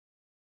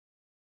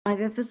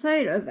live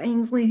episode of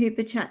Ainsley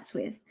Hooper Chats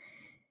With.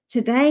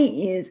 Today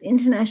is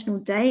International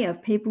Day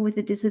of People with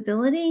a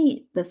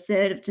Disability, the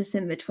 3rd of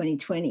December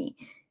 2020.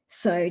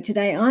 So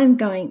today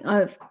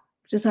I've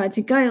decided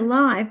to go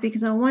live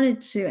because I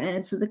wanted to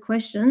answer the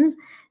questions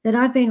that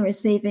I've been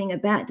receiving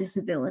about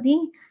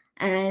disability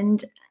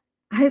and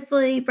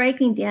hopefully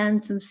breaking down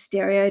some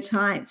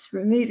stereotypes,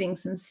 removing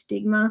some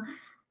stigma,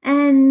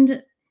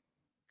 and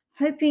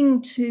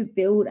hoping to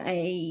build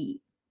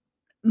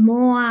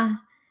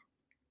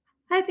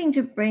hoping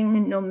to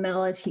bring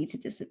normality to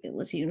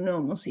disability,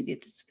 normalcy to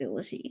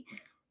disability,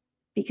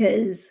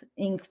 because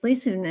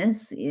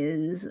inclusiveness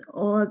is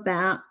all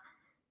about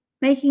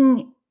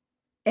making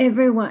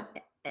everyone,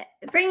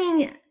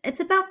 it's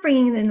about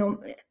bringing the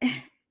norm,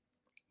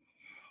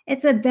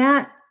 it's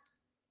about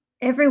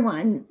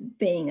everyone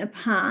being a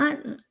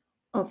part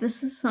of a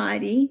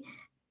society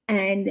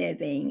and there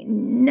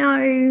being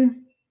no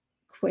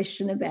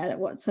question about it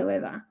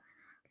whatsoever.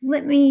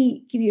 Let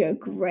me give you a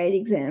great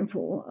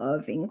example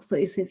of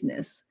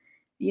inclusiveness.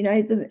 You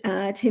know the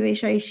TV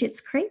show Schitt's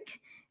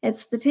Creek?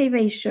 It's the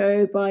TV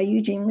show by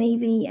Eugene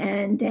Levy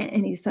and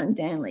his son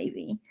Dan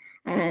Levy.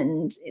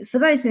 And for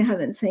those who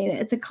haven't seen it,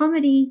 it's a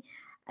comedy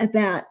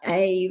about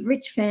a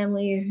rich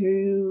family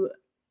who,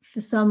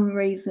 for some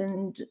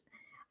reason,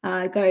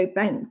 go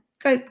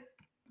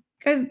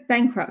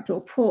bankrupt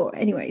or poor.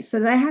 Anyway, so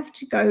they have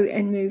to go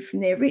and move from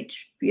their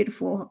rich,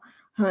 beautiful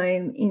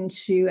home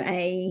into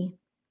a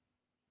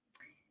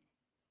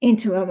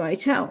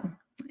motel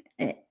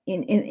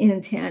in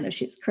a town of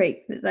Schitt's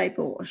Creek that they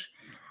bought.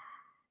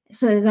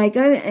 So they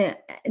go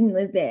and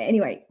live there.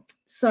 Anyway,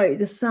 so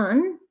the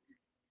son,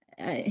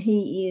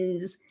 he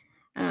is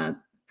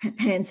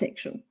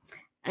pansexual,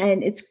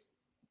 and it's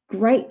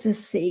great to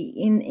see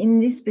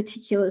in this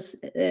particular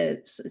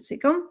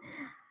sitcom.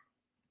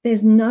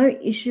 There's no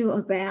issue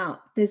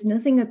about. There's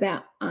nothing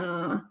about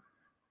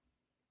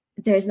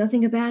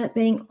it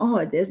being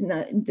odd. There's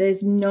no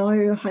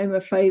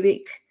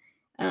homophobic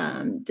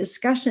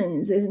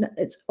discussions.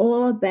 It's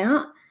all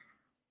about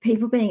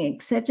people being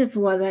accepted for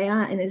what they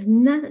are, and there's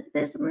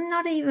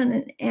not even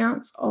an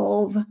ounce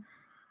of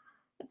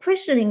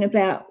questioning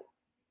about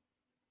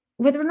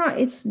whether or not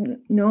it's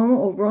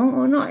normal or wrong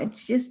or not.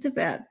 It's just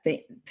about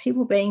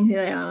people being who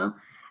they are,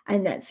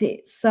 and that's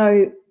it.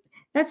 So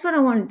that's what I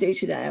want to do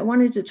today. I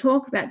wanted to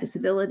talk about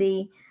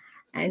disability,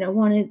 and I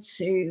wanted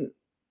to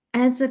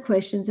answer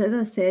questions, as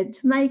I said,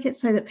 to make it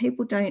so that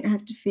people don't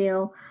have to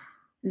feel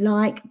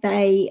like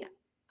they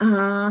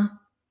are,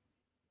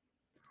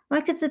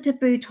 like it's a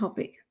taboo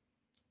topic.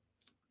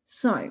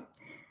 So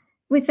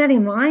with that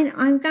in mind,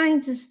 I'm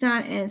going to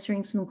start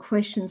answering some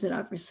questions that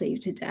I've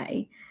received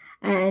today.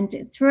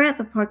 And throughout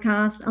the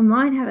podcast, I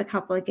might have a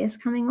couple of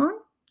guests coming on.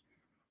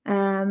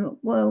 So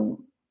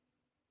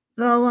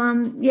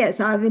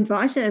I've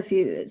invited a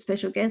few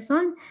special guests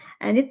on,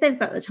 and if they've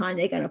got the time,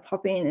 they're going to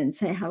pop in and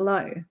say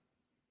hello.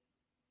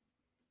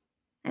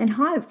 And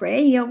hi,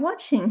 Bree, you're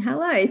watching.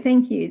 Hello,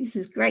 thank you. This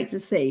is great to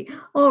see.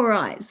 All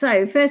right,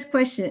 so first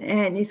question,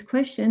 and this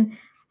question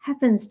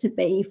happens to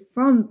be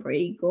from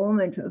Bree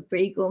Gorman of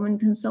Bree Gorman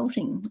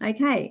Consulting.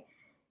 Okay,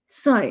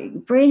 so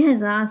Bree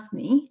has asked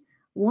me,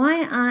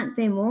 why aren't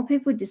there more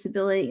people with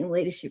disability in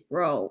leadership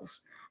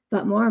roles?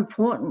 But more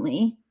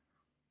importantly,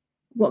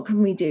 what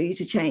can we do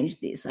to change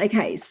this?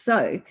 Okay,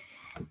 so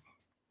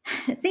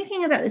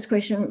thinking about this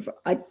question,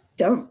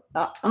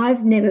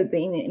 I've never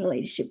been in a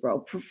leadership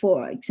role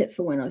before, except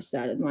for when I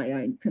started my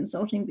own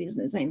consulting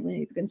business, Ainsley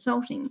Hooper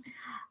Consulting.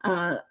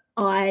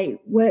 I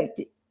worked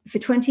for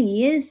 20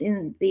 years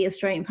in the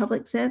Australian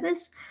Public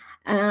Service,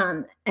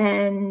 and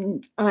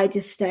I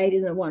just stayed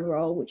in the one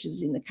role, which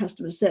is in the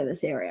customer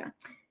service area.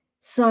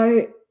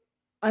 So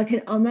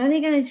I'm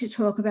only going to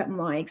talk about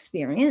my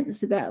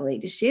experience about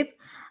leadership,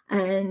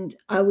 and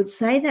I would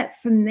say that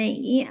for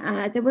me,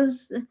 it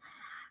was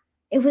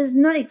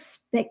not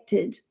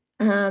expected.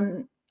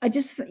 I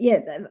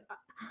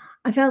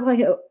felt like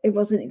it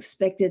wasn't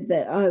expected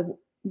that I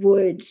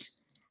would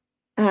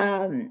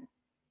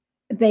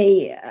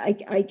be,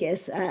 I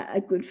guess,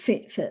 a good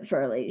fit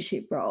for a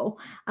leadership role.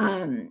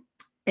 And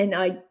it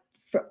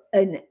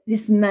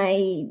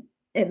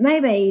may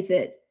be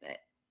that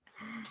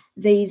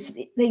these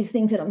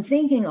things that I'm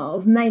thinking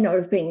of may not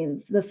have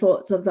been the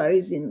thoughts of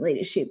those in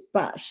leadership,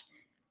 but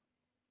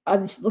I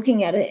was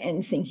looking at it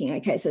and thinking,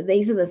 okay, so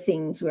these are the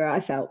things where I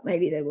felt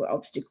maybe there were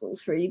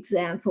obstacles. For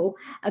example,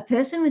 a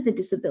person with a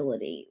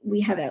disability, we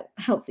have our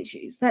health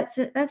issues. That's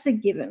a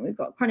given. We've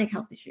got chronic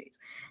health issues.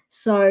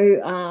 So,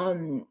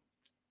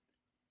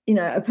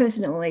 a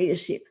person in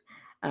leadership,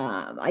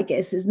 I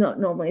guess, is not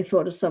normally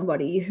thought of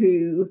somebody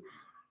who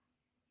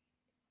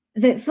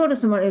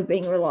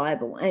being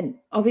reliable, and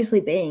obviously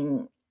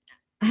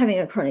having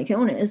a chronic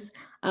illness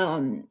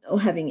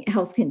or having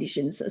health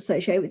conditions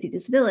associated with your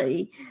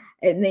disability,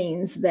 it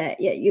means that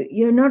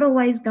you're not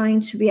always going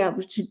to be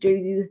able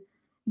to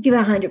give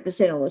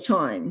 100% all the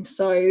time.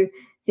 So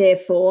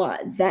therefore,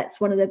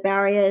 that's one of the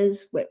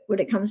barriers when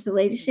it comes to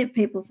leadership.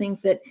 People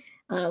think that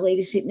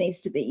leadership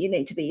you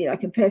need to be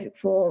like in perfect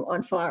form,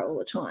 on fire all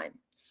the time.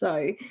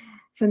 So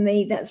for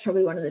me, that's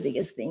probably one of the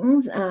biggest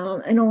things.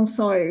 And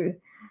also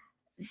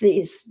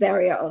this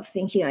barrier of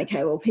thinking,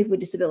 okay, well, people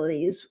with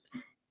disabilities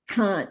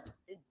can't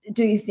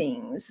do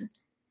things.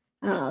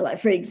 Like,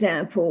 for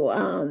example,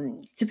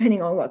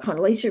 depending on what kind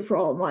of leadership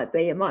role it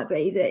might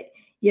be that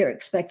you're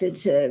expected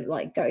to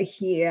like go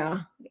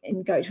here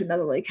and go to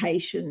another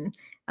location.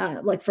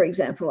 Like, for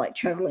example, like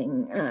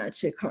traveling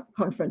to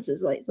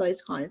conferences, like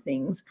those kind of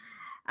things,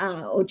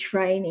 or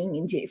training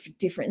in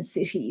different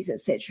cities,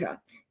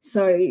 etc.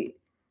 So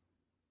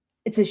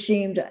it's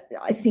assumed,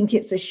 I think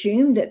it's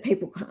assumed that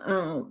people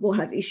will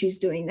have issues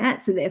doing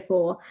that. So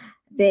therefore,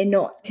 they're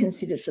not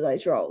considered for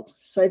those roles.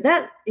 So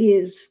that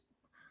is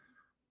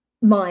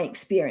my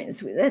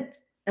experience with it.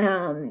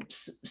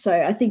 So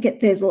I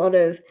think there's a lot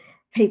of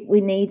people,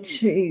 we need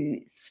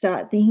to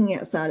start thinking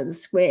outside of the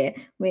square.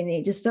 We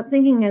need to stop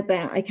thinking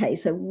about, okay,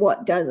 so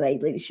what does a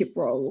leadership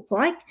role look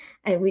like?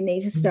 And we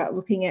need to start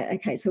looking at,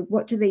 okay, so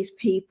what do these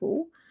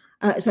people,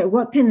 so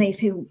what can these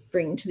people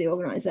bring to the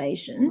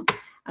organisation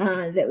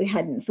that we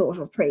hadn't thought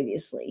of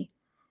previously?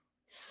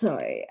 So,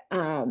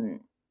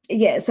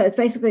 yeah, so it's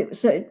basically,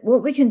 so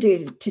what we can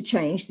do to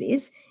change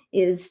this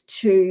is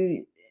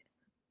to,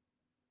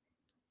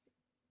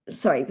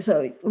 so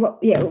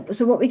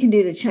what we can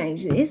do to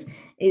change this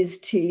is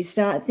to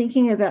start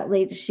thinking about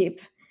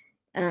leadership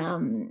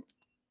in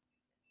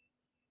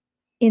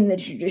the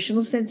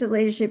traditional sense of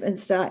leadership, and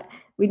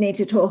we need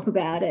to talk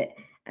about it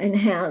and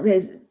how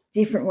there's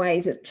different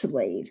ways to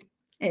lead,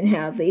 and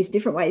how these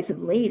different ways of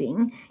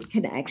leading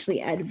can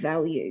actually add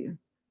value.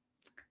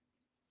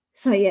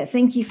 So yeah,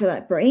 thank you for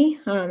that, Bree.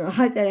 I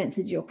hope that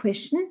answered your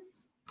question.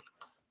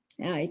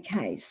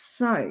 Okay,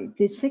 so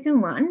the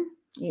second one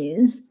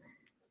is,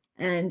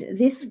 and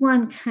this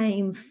one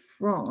came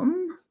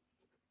from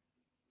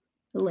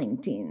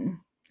LinkedIn.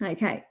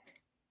 Okay.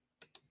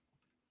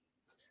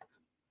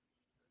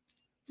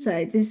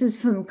 So this is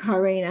from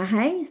Karina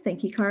Hayes.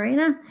 Thank you,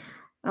 Karina.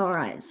 All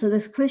right. So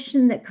this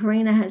question that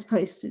Karina has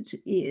posted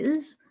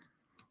is,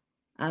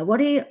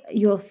 what are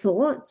your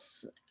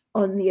thoughts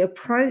on the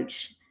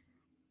approach?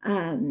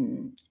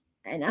 And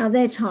are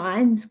there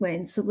times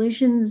when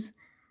solutions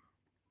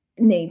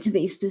need to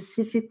be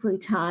specifically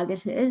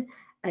targeted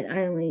at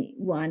only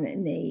one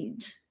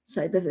need?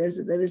 So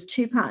there was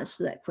two parts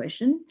to that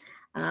question.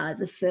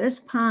 The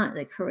first part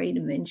that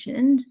Karina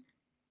mentioned.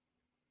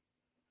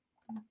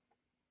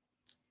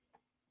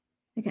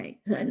 Okay,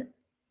 so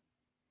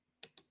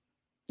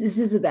this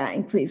is about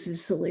inclusive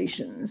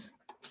solutions.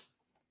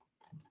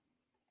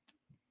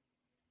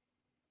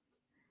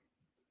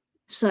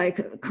 So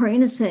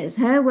Karina says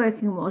her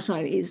working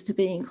motto is to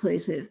be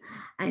inclusive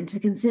and to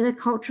consider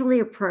culturally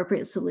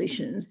appropriate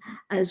solutions,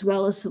 as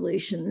well as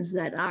solutions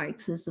that are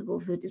accessible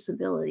for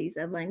disabilities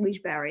and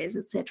language barriers,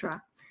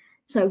 etc.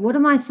 So what are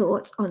my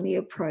thoughts on the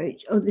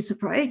approach, or this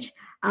approach?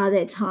 Are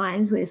there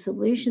times where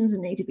solutions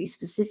need to be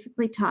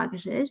specifically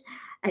targeted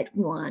at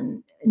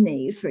one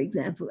need, for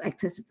example,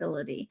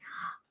 accessibility?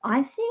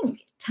 I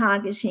think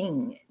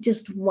targeting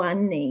just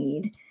one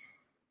need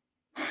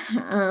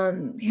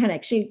can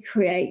actually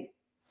create,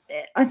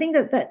 I think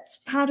that's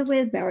part of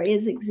where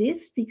barriers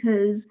exist,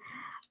 because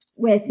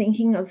we're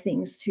thinking of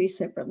things too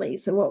separately.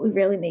 So what we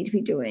really need to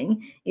be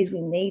doing is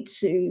we need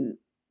to,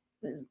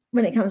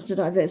 when it comes to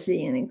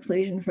diversity and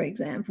inclusion, for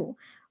example,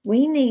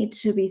 we need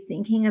to be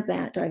thinking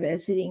about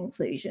diversity and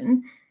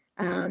inclusion,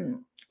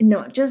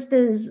 not just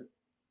as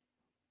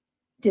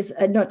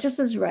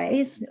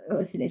race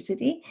or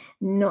ethnicity,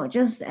 not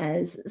just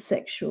as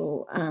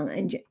sexual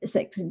and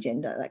sex and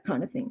gender, that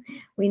kind of thing.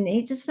 We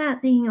need to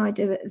start thinking of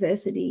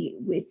diversity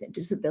with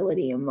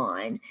disability in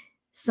mind.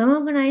 Some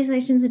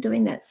organisations are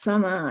doing that,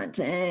 some aren't,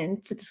 and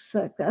the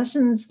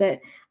discussions that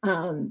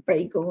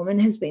Bree Gorman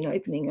has been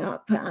opening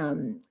up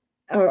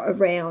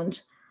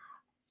around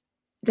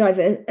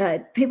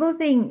people have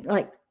been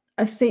like,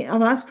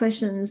 I've asked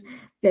questions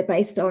that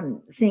based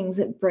on things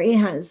that Bree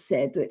has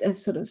said that have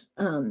sort of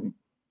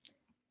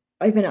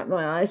open up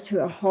my eyes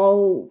to a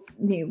whole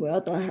new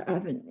world that I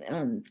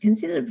haven't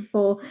considered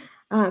before.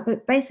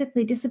 But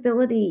basically,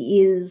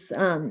 disability is,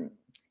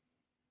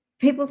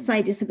 people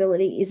say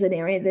disability is an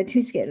area they're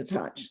too scared to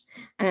touch.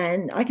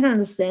 And I can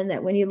understand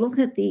that. When you look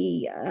at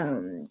the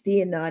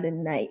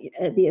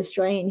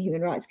Australian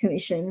Human Rights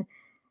Commission,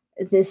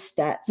 the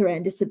stats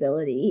around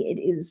disability,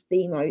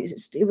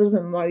 it was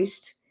the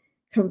most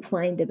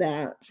complained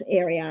about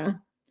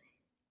area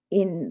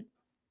in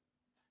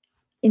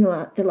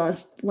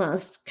the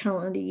last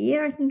calendar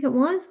year, I think it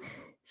was.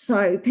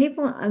 So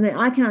people, I mean,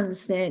 I can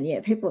understand,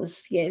 yeah, people are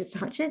scared to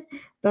touch it,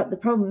 but the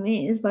problem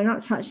is by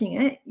not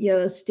touching it,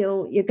 you're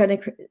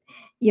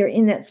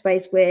in that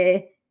space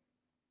where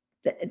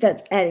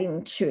that's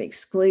adding to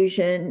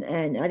exclusion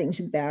and adding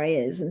to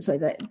barriers, and so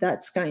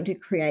that's going to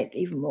create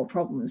even more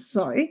problems.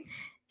 So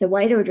the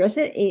way to address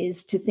it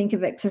is to think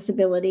of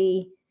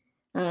accessibility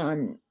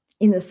in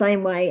the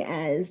same way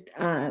as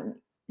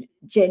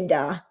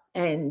gender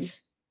and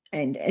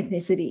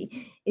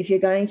ethnicity. If you're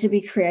going to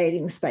be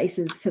creating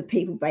spaces for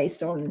people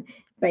based on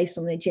based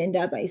on their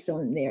gender, based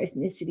on their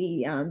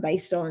ethnicity,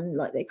 based on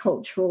like their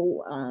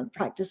cultural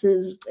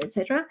practices,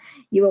 etc.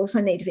 You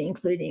also need to be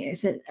including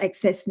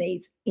access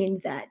needs in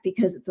that,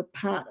 because it's a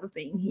part of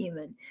being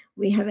human.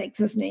 We have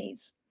access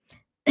needs.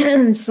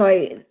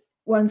 So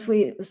once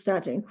we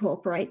start to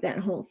incorporate that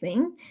whole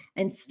thing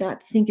and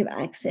start to think of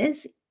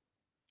access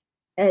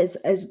as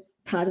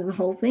part of the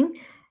whole thing,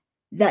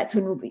 that's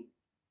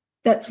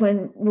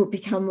when we'll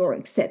become more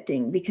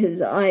accepting.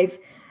 Because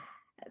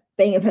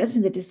being a person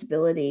with a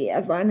disability,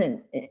 I've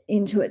run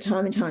into it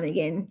time and time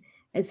again.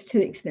 It's too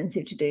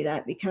expensive to do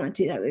that. We can't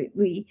do that.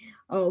 We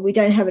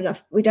don't have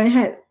enough. We don't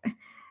have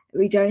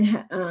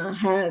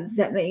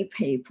that many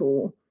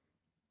people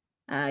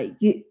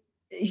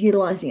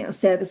utilizing our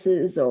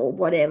services or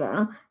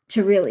whatever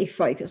to really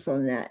focus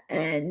on that.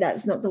 And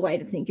that's not the way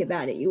to think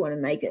about it. You want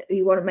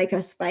to make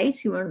a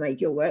space, you want to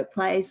make your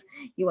workplace,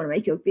 you want to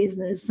make your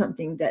business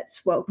something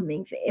that's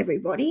welcoming for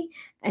everybody.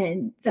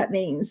 And that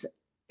means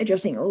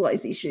addressing all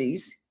those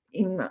issues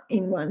in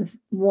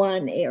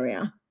one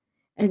area.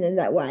 And then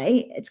that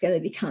way it's going to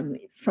become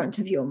front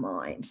of your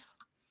mind.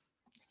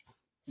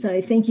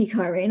 So thank you,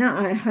 Kyrena.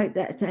 I hope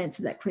that's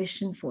answered that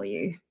question for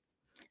you.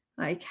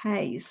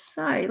 Okay,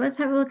 so let's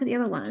have a look at the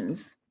other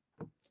ones.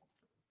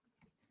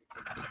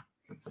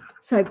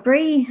 So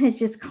Bree has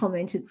just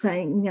commented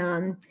saying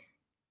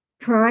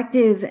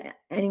proactive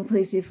and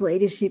inclusive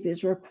leadership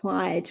is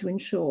required to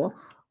ensure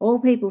all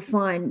people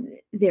find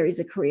there is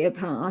a career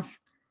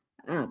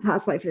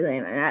pathway for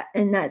them,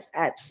 and that's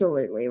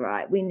absolutely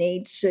right. We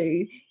need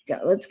to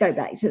let's go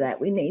back to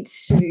that. We need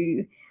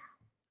to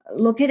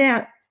look at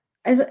our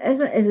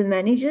as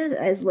managers,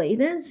 as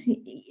leaders.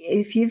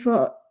 If you've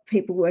got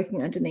people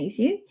working underneath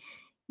you,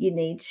 you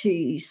need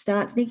to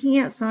start thinking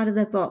outside of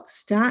the box.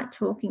 Start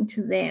talking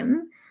to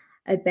them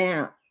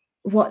about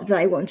what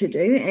they want to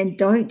do, and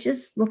don't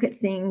just look at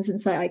things and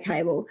say,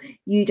 okay, well,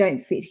 you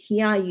don't fit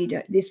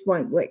here, this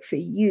won't work for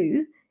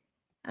you,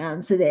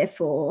 so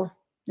therefore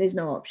there's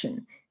no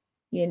option.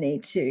 You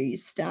need to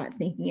start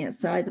thinking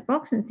outside the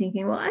box and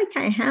thinking, well,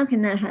 okay, how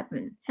can that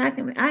happen? How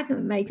can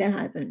we make that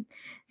happen?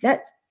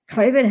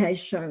 COVID has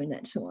shown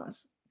that to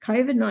us.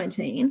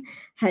 COVID-19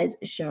 has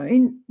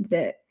shown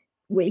that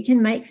we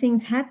can make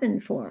things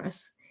happen for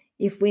us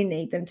if we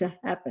need them to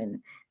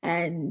happen.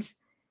 And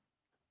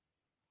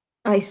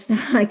I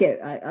get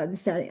a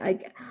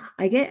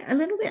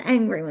little bit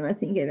angry when I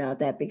think about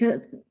that,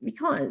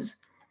 because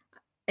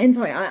and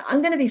sorry,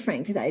 I'm going to be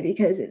frank today,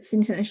 because it's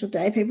International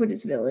Day of People with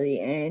Disability,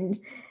 and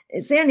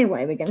it's the only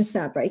way we're going to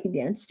start breaking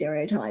down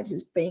stereotypes,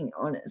 is being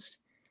honest.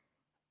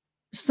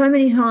 So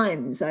many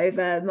times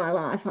over my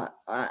life,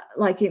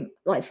 like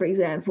for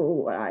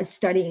example,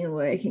 studying and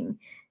working,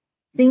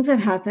 things have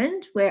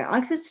happened where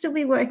I could still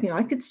be working,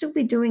 I could still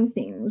be doing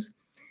things,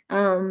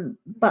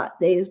 but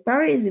there's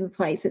barriers in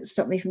place that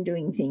stop me from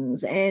doing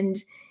things. And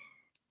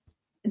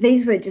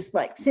these were just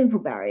like simple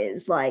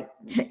barriers, like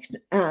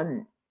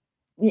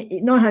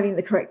not having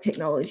the correct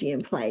technology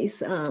in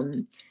place,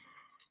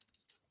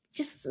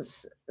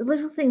 just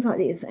little things like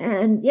this.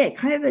 And yeah,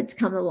 COVID's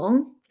come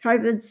along.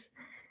 COVID's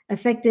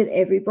affected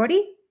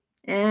everybody,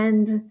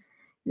 and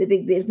the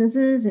big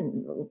businesses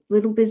and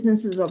little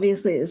businesses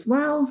obviously as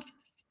well.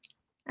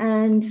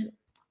 And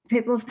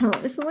people have come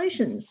up with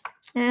solutions.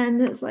 And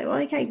it's like,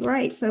 well, okay,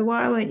 great. So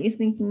why weren't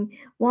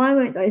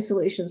those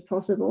solutions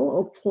possible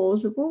or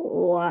plausible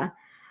or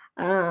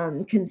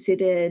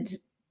considered?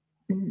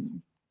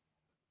 I'm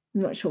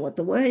not sure what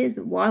the word is,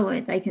 but why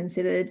weren't they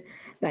considered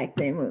back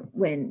then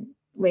when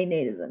we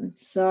needed them?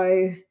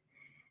 So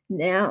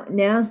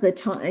now's the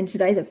time, and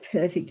today's a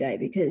perfect day,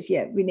 because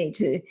we need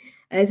to,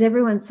 as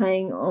everyone's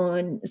saying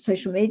on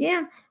social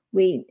media,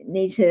 we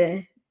need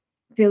to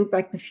build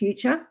back the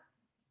future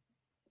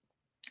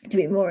to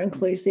be more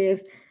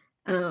inclusive.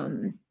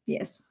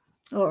 Yes.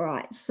 All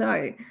right.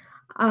 So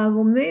I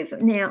will move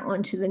now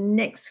on to the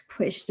next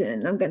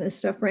question. I'm going to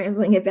stop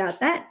rambling about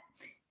that.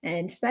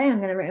 And today I'm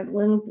going to ramble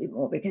a little bit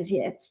more, because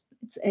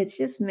it's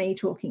just me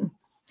talking.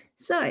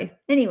 So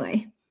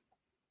anyway.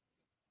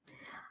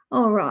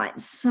 All right.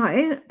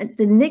 So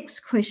the next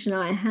question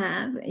I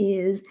have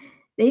is,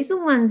 these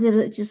are ones that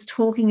are just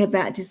talking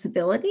about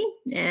disability.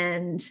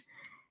 And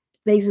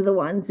these are the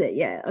ones that,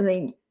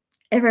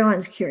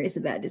 everyone's curious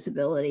about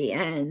disability,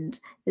 and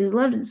there's a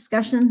lot of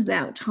discussions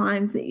about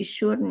times that you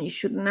should and you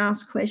shouldn't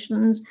ask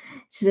questions.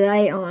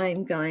 Today,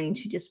 I'm going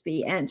to just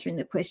be answering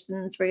the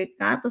questions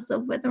regardless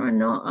of whether or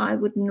not I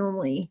would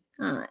normally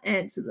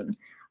answer them.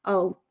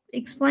 I'll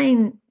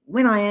explain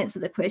when I answer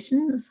the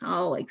questions.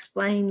 I'll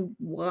explain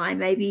why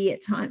maybe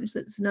at times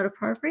it's not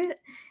appropriate,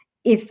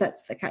 if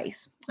that's the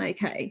case.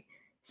 Okay.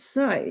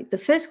 So the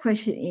first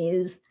question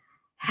is,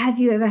 have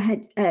you ever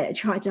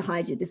tried to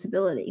hide your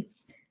disability?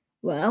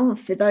 Well,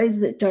 for those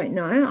that don't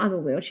know, I'm a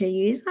wheelchair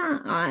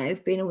user.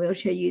 I've been a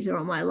wheelchair user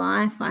all my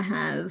life. I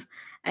have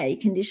a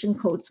condition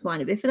called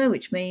spina bifida,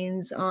 which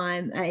means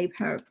I'm a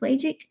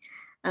paraplegic.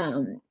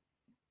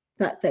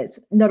 But that's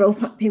not all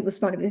people with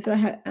spina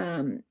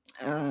bifida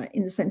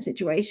in the same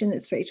situation.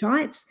 There's 3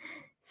 types.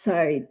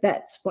 So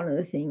that's one of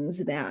the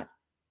things about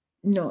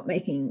not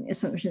making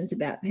assumptions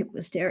about people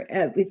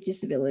with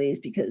disabilities,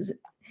 because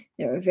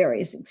there are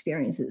various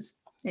experiences.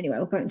 Anyway,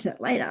 we'll go into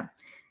that later.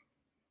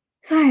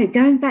 So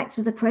going back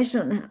to the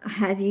question,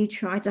 have you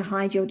tried to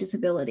hide your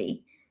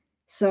disability?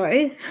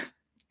 So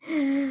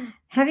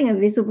having a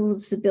visible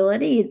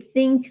disability, you'd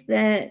think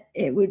that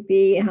it would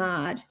be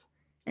hard.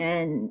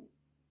 And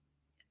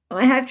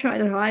I have tried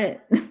to hide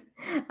it.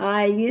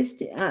 I used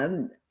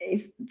to,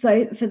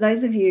 for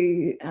those of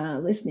you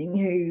listening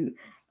who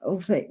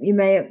also,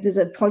 there's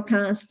a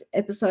podcast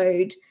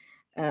episode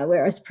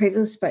where I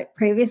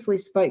previously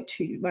spoke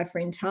to my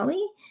friend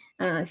Tully.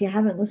 If you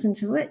haven't listened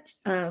to it,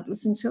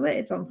 listen to it.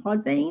 It's on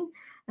Podbean.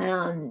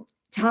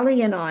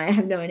 Tully and I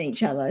have known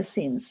each other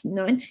since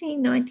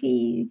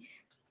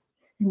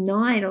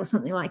 1999 or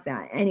something like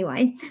that.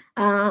 Anyway,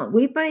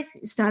 we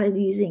both started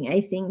using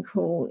a thing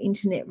called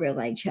Internet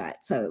Relay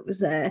Chat. So it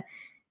was a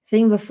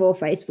thing before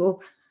Facebook,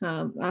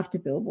 after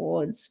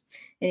billboards.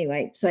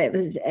 Anyway, so it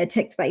was a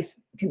text-based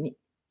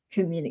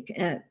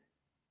communication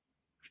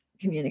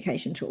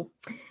tool.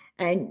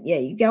 And yeah,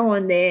 you go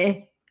on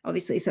there,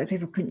 obviously, so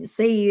people couldn't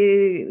see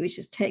you. It was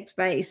just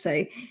text-based.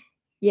 So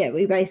yeah,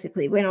 we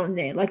basically went on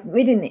there. Like,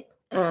 we didn't,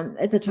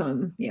 at the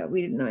time,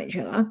 we didn't know each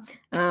other.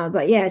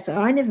 But yeah, so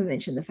I never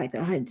mentioned the fact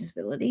that I had a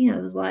disability. I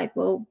was like,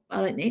 well,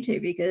 I don't need to,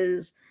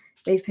 because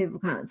these people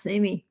can't see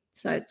me.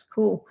 So it's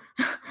cool.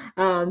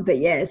 But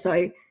yeah,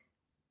 so,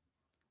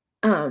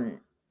 yeah,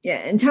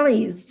 and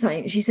Tully is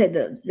saying, she said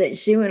that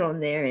she went on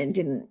there and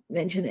didn't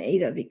mention it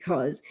either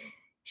because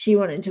she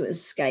wanted to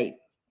escape,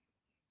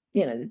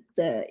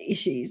 the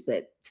issues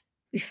that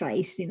we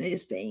face,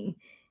 just being,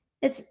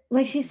 it's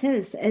like she said,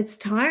 it's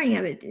tiring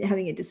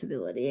having a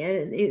disability, and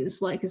it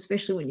is, like,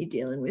 especially when you're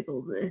dealing with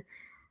all the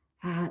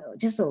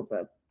just all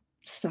the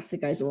stuff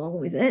that goes along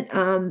with it.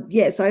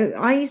 Yeah, so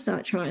I used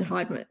to try and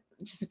hide my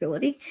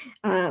disability.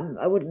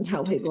 I wouldn't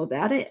tell people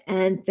about it,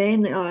 and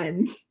then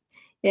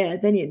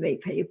then you'd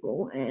meet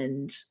people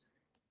and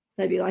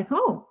they'd be like,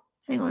 "Oh,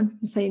 hang on,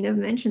 so you never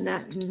mentioned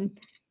that." And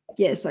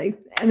yeah, so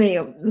I mean,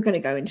 I'm not going to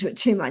go into it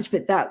too much,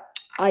 but that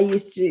I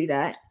used to do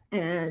that,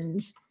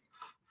 and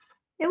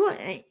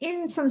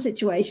in some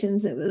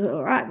situations it was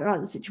all right, but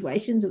other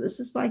situations it was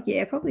just like,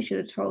 yeah, I probably should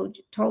have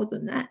told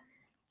them that.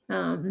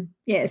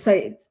 Yeah,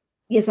 so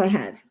yes, I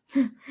have.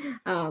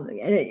 And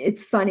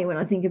it's funny when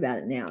I think about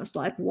it now. It's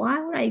like, why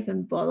would I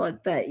even bother?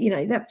 But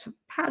that's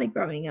part of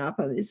growing up.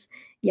 I was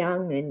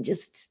young and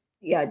just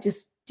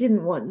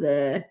didn't want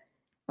I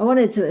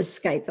wanted to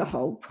escape the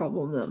whole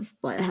problem of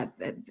like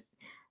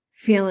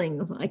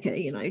feeling like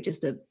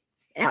just a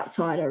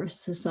outsider of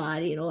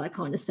society and all that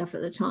kind of stuff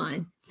at the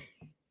time.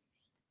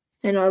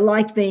 And I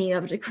liked being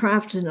able to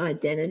craft an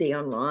identity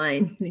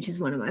online, which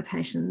is one of my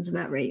passions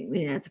about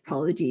reading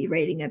anthropology,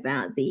 reading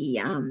about the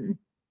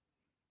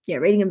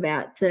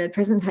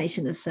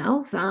presentation of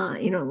self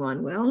in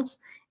online worlds.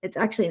 It's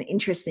actually an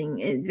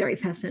interesting and very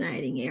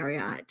fascinating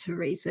area to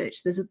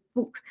research. There's a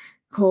book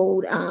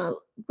called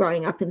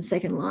Growing Up in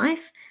Second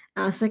Life.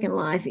 Second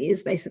Life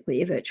is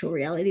basically a virtual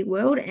reality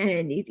world,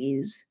 and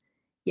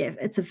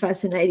it's a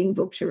fascinating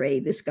book to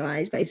read. This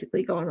guy's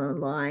basically gone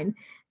online,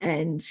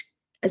 and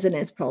as an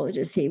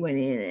anthropologist, he went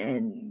in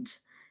and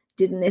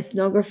did an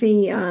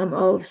ethnography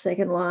of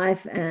Second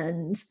Life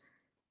and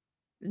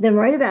then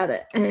wrote about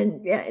it.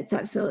 And yeah, it's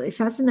absolutely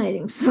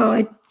fascinating. So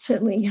I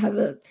certainly have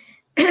a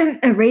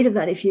read of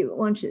that if you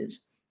wanted.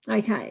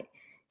 Okay,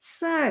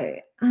 so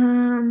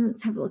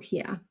let's have a look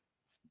here.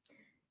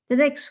 The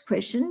next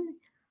question,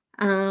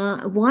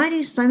 why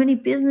do so many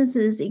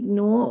businesses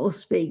ignore or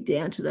speak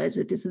down to those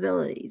with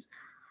disabilities?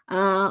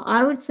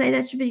 I would say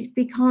that should be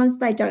because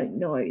they don't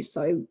know.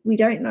 So we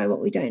don't know what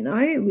we don't know.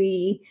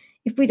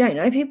 If we don't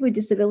know people with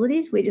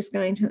disabilities, we're just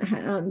going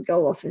to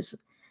go off as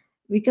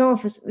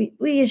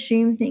we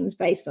assume things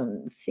based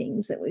on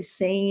things that we've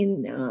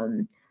seen,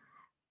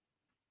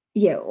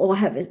 or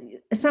have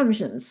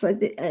assumptions. So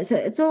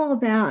it's all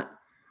about,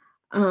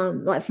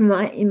 like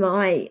in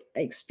my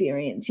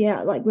experience,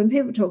 like when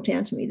people talk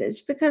down to me, that's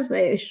because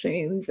they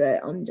assume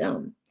that I'm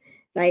dumb.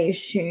 They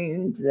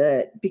assume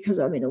that because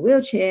I'm in a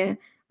wheelchair,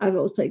 I've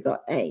also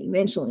got a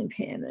mental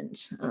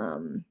impairment.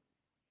 And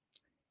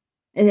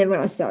then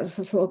when I start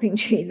talking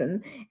to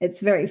them,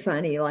 it's very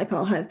funny. Like,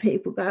 I'll have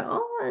people go,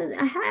 "Oh,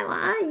 how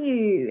are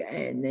you?"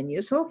 And then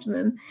you talk to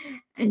them,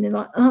 and they're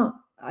like, "Oh,"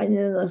 and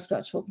then they'll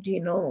start talking to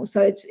you normal.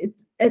 So it's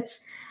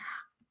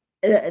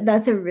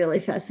that's a really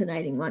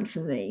fascinating one for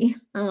me.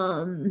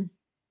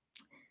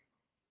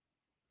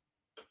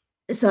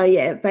 So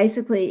yeah,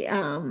 basically,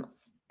 and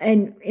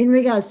in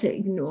regards to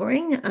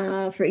ignoring,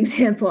 for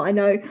example, I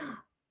know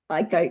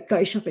I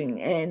go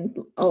shopping and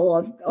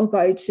I'll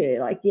go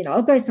to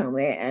I'll go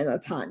somewhere and my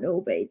partner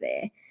will be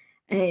there,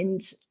 and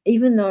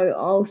even though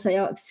I'll say,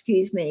 "Oh,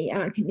 excuse me,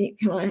 can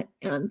I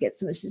get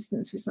some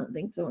assistance with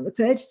something because I want to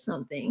purchase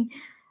something,"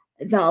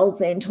 they'll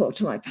then talk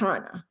to my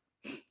partner,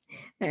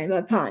 and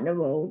my partner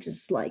will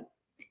just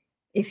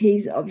if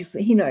he's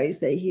obviously he knows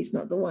that he's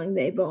not the one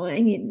they're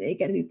buying and they're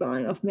going to be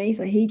buying off me,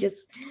 so he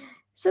just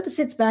sort of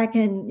sits back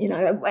and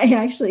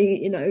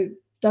actually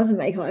doesn't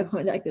make eye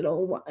contact at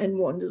all and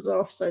wanders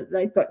off. So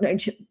they've got no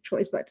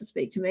choice but to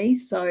speak to me.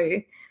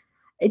 So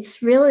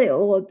it's really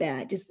all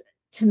about just,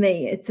 to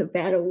me, it's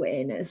about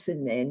awareness.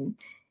 And then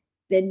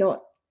they're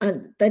not,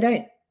 they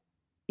don't,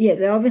 yeah,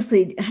 they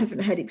obviously haven't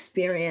had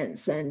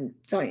experience and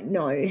don't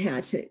know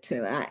how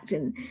to act.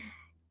 And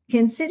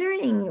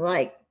considering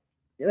like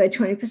we're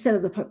 20%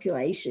 of the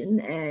population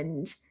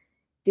and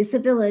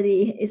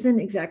disability isn't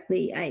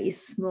exactly a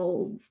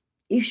small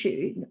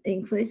issue.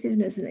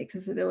 Inclusiveness and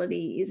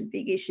accessibility is a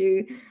big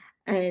issue,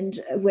 and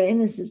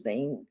awareness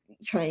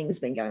training has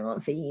been going on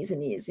for years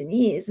and years and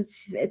years.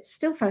 It's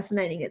still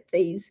fascinating that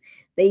these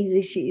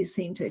issues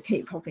seem to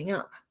keep popping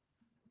up.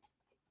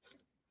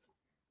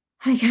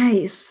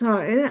 Okay, so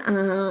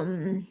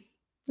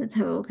let's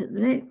have a look at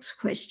the next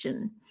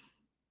question.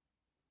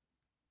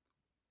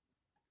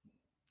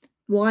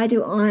 Why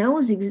do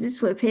aisles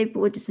exist where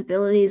people with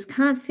disabilities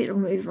can't fit or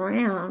move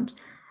around?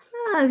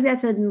 Oh,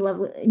 that's a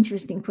lovely,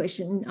 interesting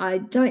question. I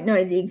don't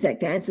know the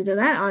exact answer to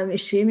that. I'm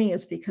assuming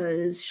it's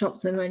because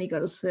shops have only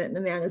got a certain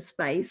amount of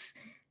space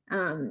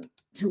to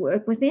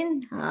work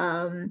within.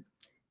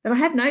 But I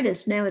have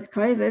noticed now with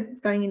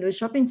COVID, going into a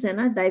shopping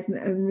centre, they've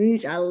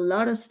moved a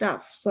lot of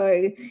stuff.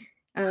 So,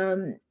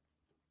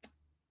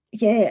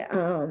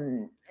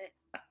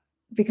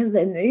 because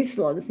they moved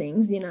a lot of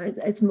things,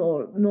 it's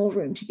more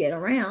room to get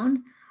around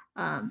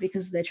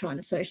because they're trying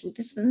to social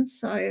distance.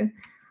 So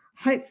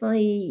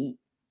hopefully,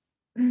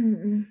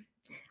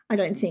 I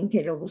don't think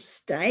it'll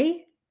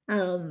stay.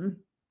 But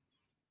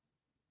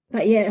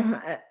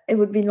yeah, it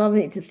would be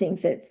lovely to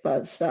think that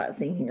they'd start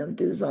thinking of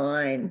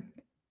design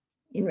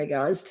in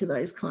regards to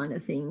those kind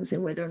of things,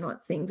 and whether or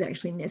not things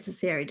actually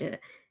necessary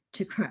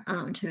to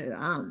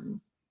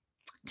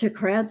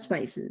crowd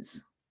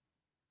spaces.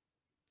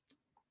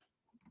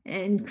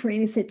 And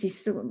Karina said she's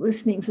still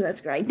listening, so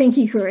that's great. Thank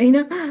you,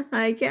 Karina.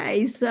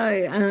 Okay,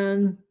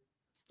 so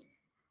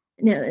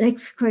now the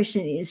next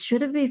question is,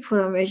 should it be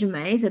put on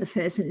resumes that a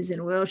person is in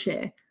a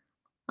wheelchair?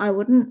 I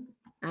wouldn't.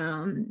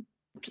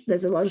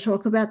 There's a lot of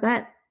talk about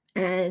that,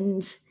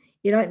 and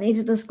you don't need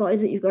to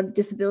disclose that you've got a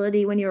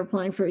disability when you're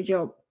applying for a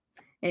job.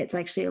 It's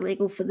actually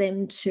illegal for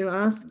them to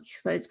ask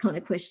those kind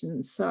of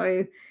questions.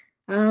 So,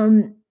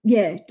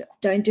 yeah,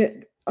 don't do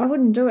it. I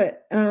wouldn't do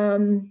it.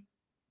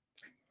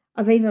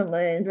 I've even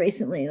learned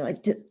recently,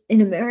 like in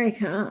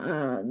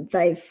America,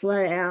 they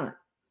flat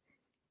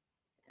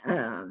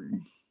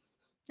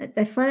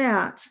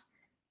out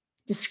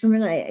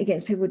discriminate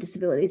against people with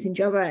disabilities in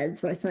job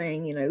ads by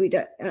saying, we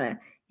don't,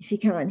 if you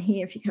can't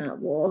hear, if you can't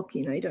walk,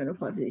 you don't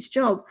apply for this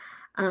job.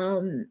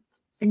 And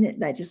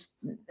that just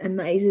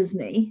amazes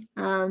me.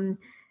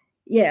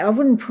 Yeah, I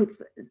wouldn't put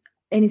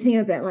anything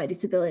about my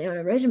disability on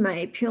a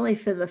resume purely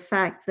for the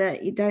fact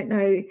that you don't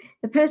know,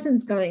 the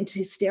person's going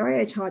to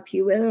stereotype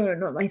you whether or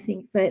not they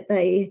think that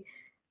they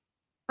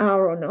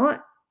are or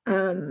not.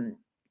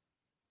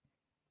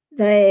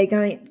 They're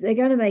going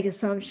to make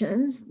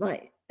assumptions,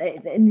 like,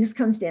 and this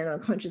comes down to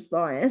unconscious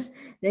bias.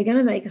 They're going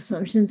to make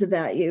assumptions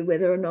about you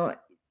whether or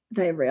not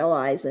they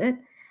realize it,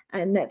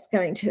 and that's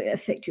going to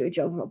affect your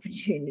job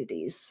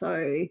opportunities.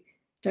 So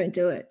don't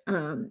do it.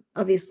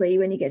 Obviously,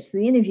 when you get to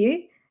the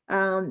interview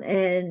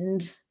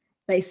and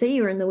they see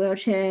you're in the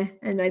wheelchair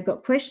and they've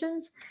got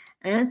questions,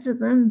 answer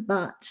them,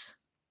 but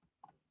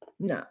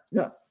don't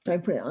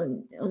put it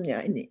on your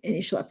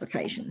initial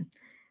application.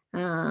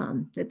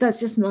 That's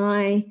just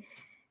my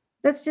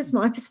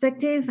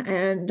perspective,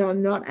 and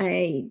I'm not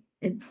a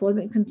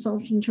employment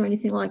consultant or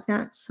anything like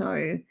that.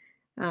 So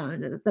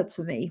that's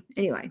for me.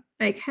 Anyway,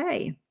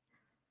 okay.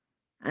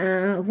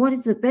 What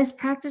is the best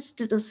practice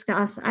to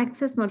discuss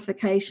access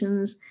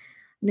modifications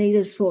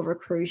needed for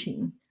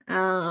recruiting?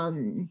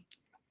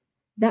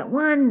 That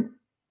one,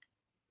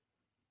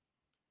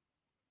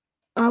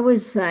 I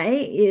would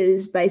say,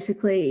 is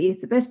basically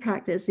the best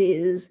practice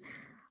is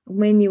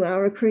when you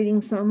are recruiting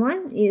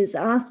someone is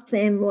ask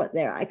them what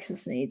their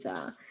access needs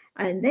are.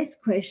 And this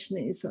question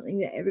is something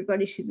that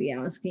everybody should be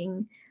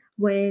asking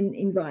when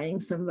inviting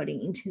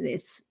somebody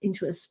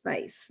into a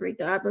space,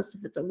 regardless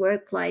if it's a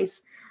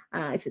workplace,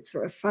 if it's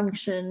for a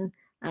function,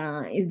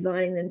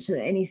 inviting them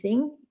to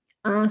anything.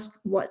 Ask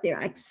what their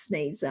access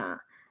needs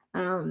are,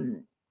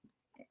 and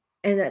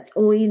that's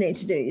all you need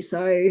to do.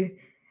 So,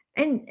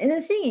 and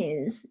the thing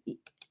is,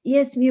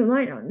 yes, you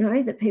might not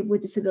know that people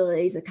with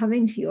disabilities are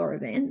coming to your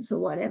events or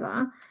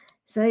whatever.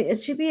 So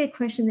it should be a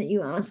question that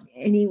you ask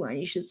anyone.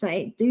 You should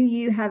say, do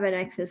you have an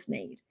access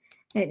need?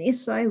 And if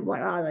so,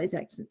 what are those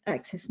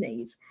access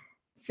needs?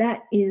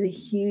 That is a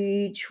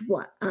huge,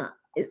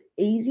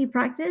 easy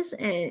practice,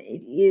 and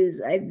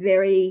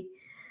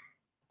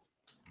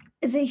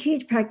it's a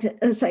huge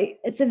practice. So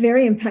it's a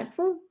very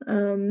impactful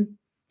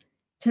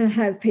to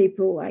have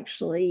people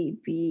actually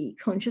be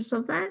conscious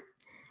of that.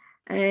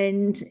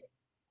 And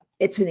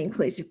it's an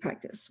inclusive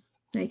practice.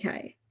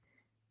 Okay.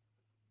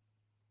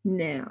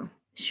 Now,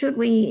 should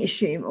we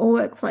assume all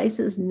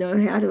workplaces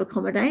know how to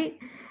accommodate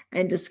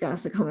and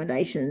discuss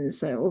accommodations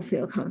so all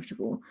feel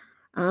comfortable?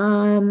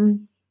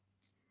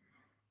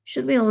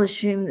 Should we all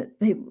assume that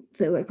the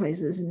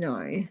workplaces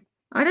know?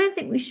 I don't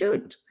think we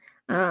should.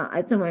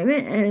 at the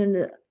moment.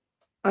 And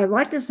I'd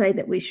like to say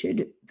that we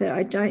should, but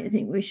I don't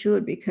think we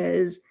should,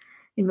 because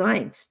in my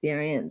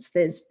experience,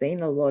 there's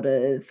been a lot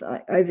of,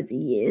 over the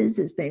years,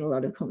 there's been a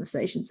lot of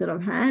conversations that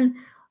I've had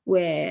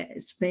where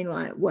it's been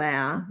like,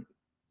 wow,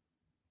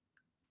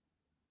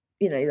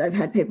 they've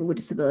had people with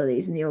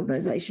disabilities in the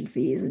organisation for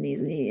years and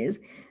years and years,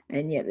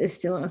 and yet they're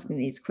still asking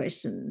these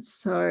questions.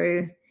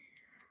 So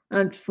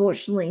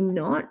unfortunately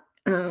not.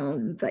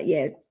 But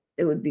yeah,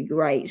 it would be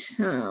great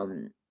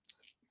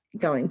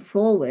going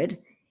forward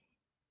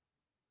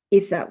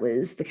if that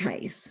was the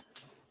case.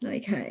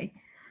 Okay.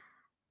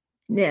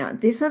 Now,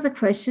 this other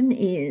question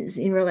is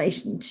in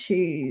relation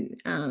to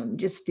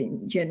just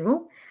in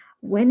general,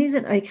 when is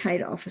it okay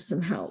to offer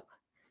some help,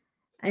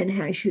 and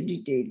how should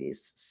you do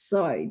this?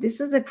 So this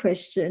is a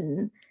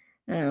question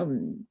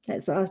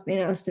that's been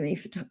asked to me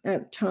for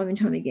time and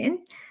time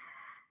again.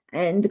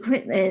 And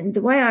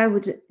the way I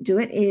would do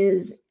it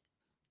is,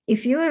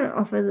 if you were to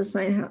offer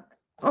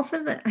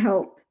the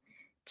help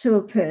to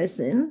a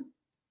person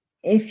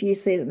if you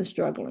see them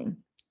struggling,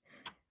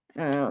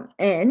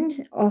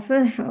 and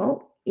offer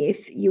help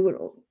if you would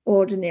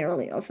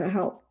ordinarily offer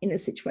help in a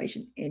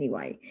situation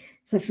anyway.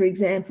 So, for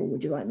example,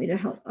 would you like me to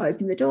help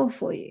open the door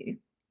for you?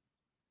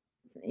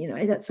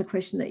 That's a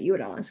question that you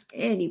would ask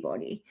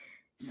anybody.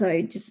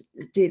 So just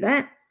do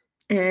that.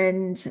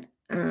 And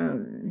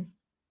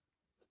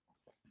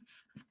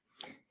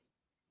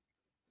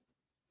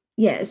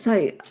yeah,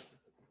 so,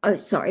 oh,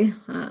 sorry,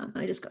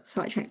 I just got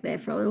sidetracked there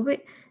for a little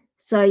bit.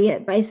 So yeah,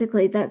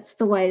 basically that's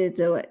the way to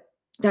do it.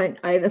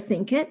 Don't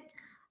overthink it,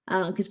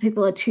 because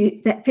people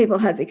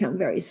have become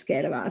very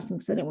scared of asking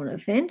because they don't want to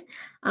offend.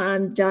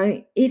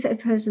 If a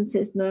person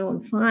says no,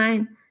 I'm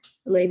fine,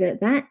 leave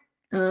it at that.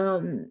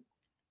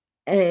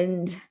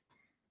 And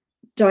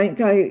don't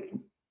go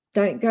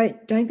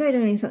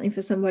doing something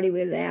for somebody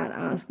without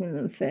asking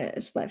them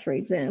first. Like, for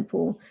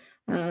example,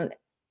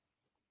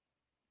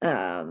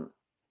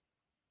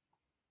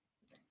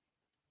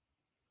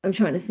 I'm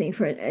trying to think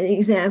for an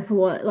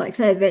example, like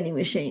say a vending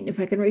machine. If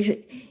I can reach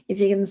it, if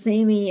you can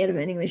see me at a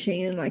vending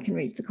machine and I can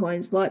reach the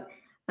coin slot,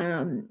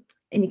 and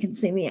you can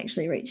see me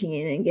actually reaching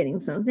in and getting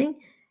something,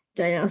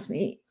 don't ask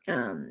me,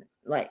 don't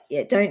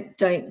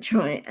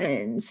try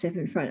and step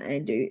in front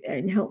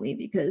and help me,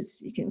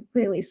 because you can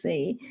clearly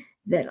see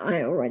that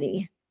I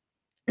already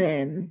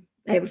am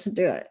able to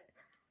do it.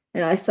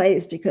 And I say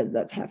this because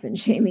that's happened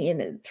to me,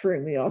 and it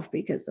threw me off,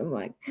 because I'm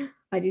like,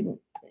 I didn't,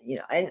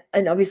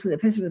 and obviously the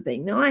person was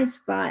being nice,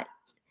 but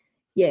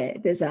yeah,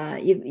 there's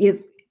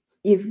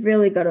you've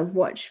really got to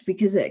watch,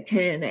 because it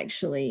can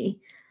actually,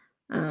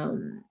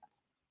 I'm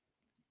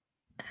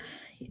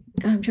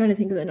trying to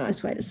think of a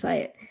nice way to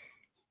say it,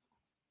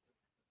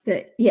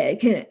 but yeah, it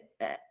can,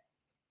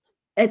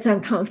 it's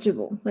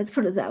uncomfortable. Let's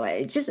put it that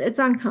way. It's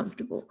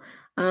uncomfortable.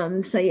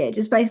 So yeah,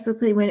 just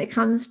basically when it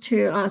comes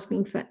to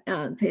asking for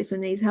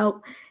person needs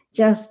help,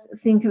 just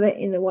think of it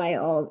in the way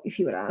of, if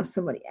you would ask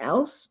somebody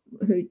else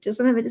who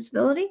doesn't have a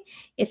disability,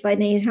 if they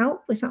need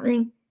help with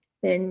something,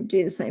 then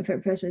do the same for a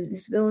person with a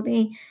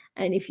disability.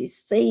 And if you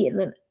see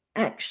them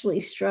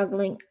actually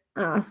struggling,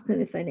 ask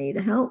them if they need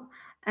help,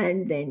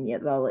 and then yeah,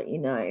 they'll let you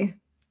know.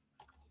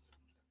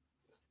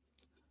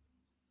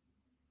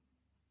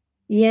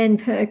 Yen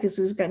Perkins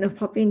was going to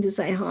pop in to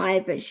say hi,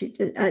 but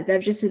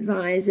they've just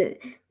advised that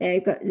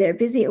they're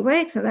busy at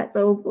work, so that's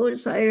all good.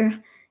 So,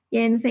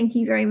 Yen, thank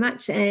you very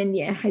much, and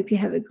yeah, hope you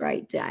have a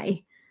great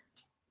day.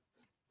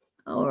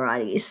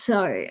 Alrighty,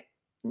 so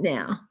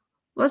now,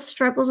 what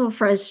struggles or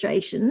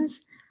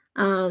frustrations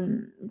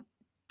each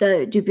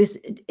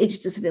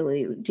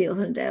disability deals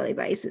on a daily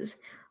basis?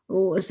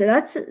 Oh, so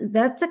that's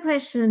a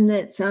question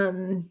that's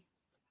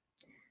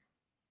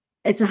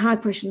it's a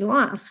hard question to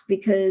ask,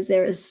 because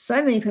there are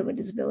so many people with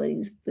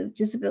disabilities. The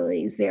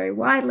disabilities vary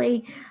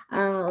widely.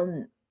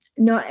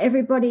 Not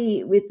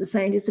everybody with the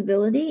same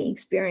disability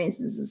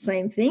experiences the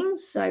same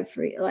things. So,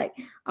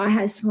 I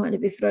have spina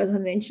bifida, as I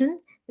mentioned.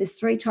 There's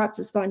 3 types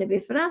of spina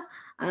bifida,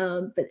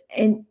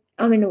 and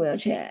I'm in a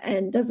wheelchair,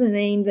 and doesn't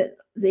mean that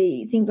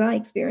the things I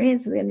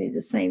experience are going to be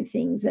the same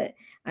things that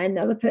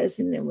another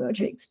person in a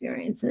wheelchair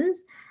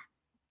experiences.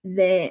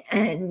 They're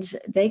going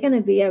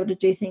to be able to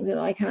do things that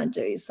I can't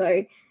do.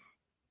 So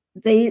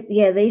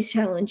these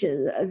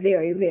challenges are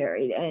very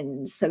varied,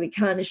 and so we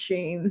can't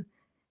assume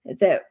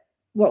that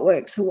what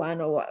works for one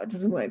or what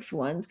doesn't work for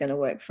one is going to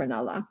work for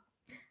another.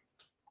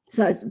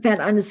 So it's about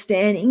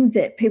understanding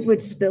that people with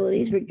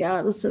disabilities,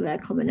 regardless of our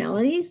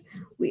commonalities,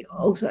 we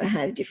also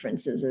have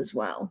differences as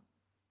well.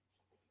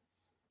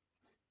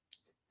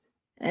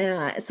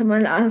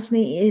 Someone asked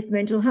me if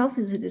mental health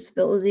is a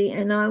disability,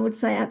 and I would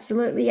say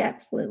absolutely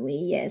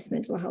yes,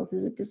 mental health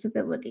is a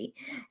disability.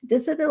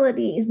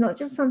 Disability is not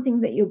just something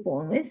that you're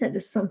born with, it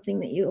is something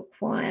that you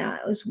acquire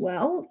as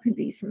well. It could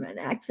be from an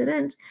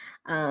accident,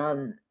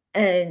 and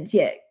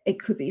yeah,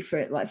 it could be for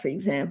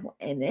example,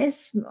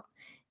 MS,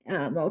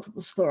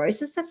 multiple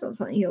sclerosis. That's not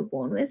something you're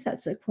born with,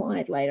 that's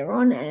acquired later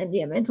on. And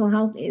yeah, mental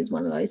health is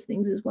one of those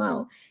things as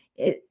well.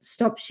 It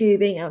stops you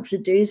being able to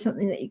do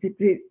something that you could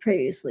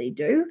previously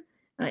do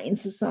in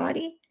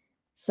society.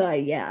 So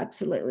yeah,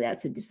 absolutely,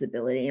 that's a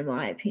disability in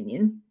my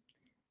opinion.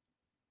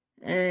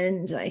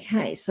 And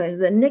okay, so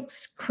the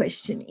next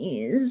question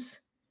is,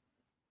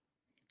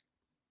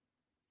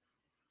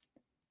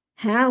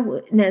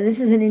 now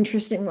this is an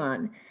interesting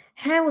one.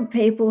 How would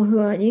people who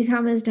are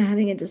newcomers to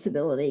having a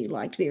disability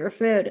like to be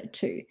referred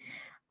to?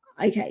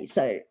 Okay,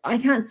 so I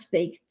can't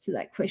speak to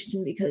that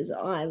question because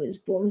I was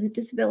born with a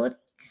disability,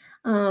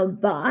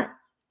 but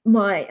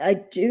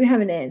I do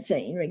have an answer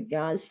in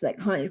regards to that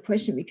kind of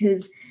question,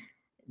 because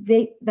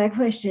that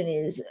question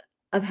is,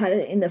 I've had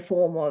it in the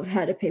form of,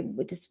 how do people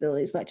with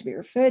disabilities like to be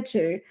referred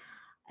to?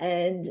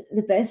 And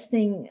the best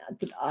thing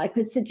that I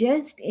could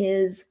suggest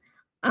is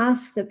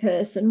ask the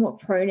person what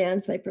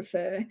pronouns they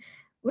prefer.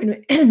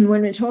 When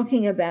when we're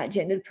talking about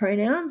gendered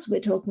pronouns, we're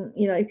talking,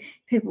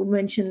 people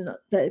mention that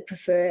they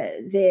prefer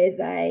their,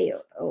 they,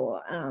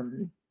 or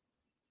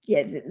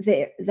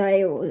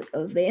they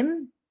or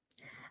them,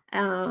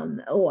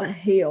 or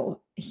he or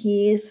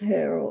his,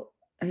 her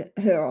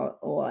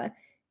or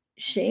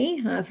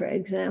she, for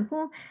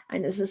example.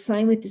 And it's the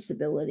same with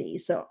disability.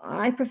 So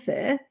I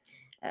prefer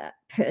a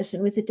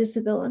person with a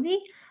disability.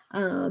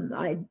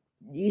 I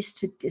used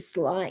to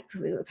dislike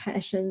with a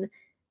passion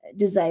a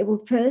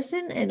disabled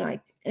person,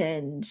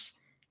 and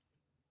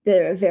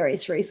there are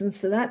various reasons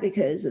for that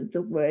because of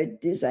the word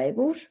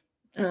disabled.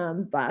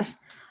 But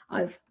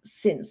I've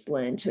since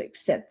learned to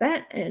accept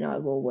that, and I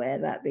will wear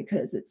that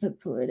because it's a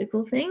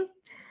political thing.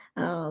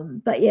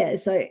 But yeah,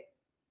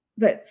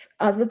 but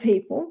other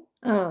people,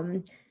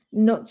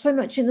 not so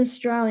much in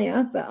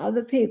Australia, but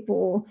other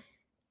people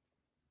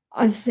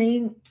I've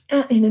seen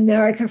in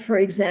America, for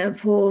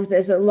example,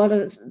 there's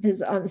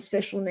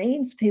special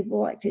needs.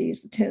 People like to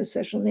use the term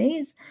special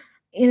needs.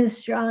 In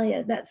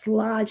Australia, that's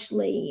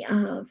largely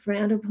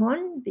frowned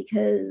upon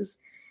because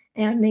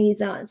our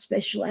needs aren't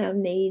special. Our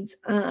needs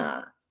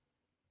are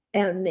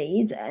our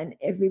needs, and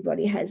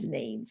everybody has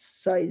needs.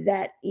 So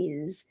that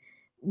is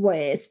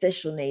where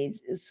special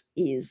needs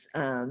is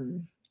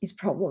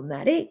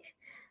problematic.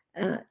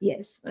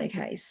 Yes.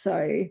 Okay.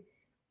 So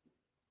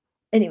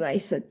anyway,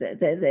 so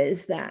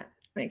there's that.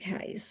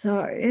 Okay.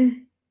 So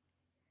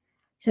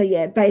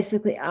yeah,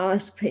 basically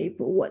ask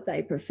people what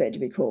they prefer to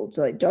be called.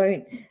 So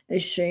don't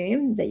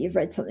assume that you've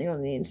read something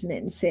on the internet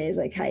and says,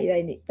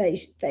 okay,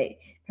 they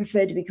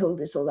prefer to be called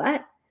this or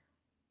that.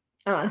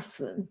 Ask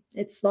them.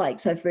 It's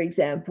like, so for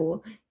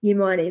example, you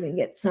might even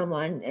get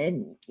someone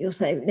and you'll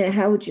say, now,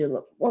 how would you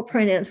look? What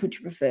pronouns would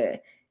you prefer?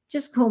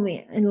 Just call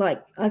me, and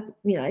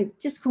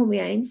just call me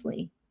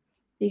Ainsley,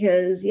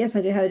 because yes,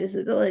 I do have a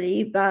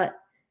disability, but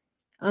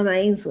I'm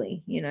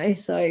Ainsley,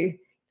 so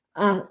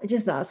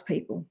just ask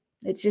people.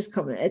 It's just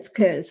common. It's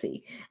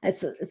courtesy.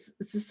 It's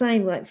the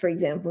same. Like, for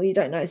example, you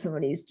don't know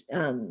somebody's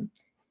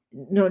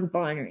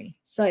non-binary,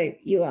 so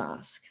you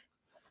ask.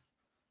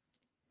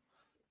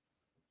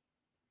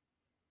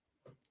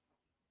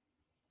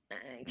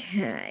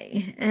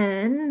 Okay,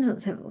 and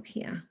let's have a look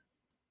here.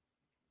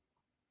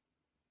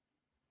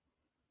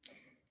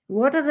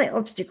 What are the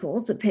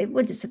obstacles that people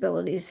with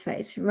disabilities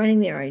face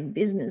running their own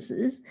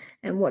businesses,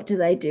 and what do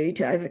they do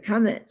to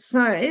overcome it?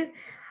 So,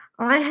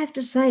 I have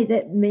to say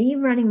that me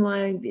running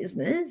my own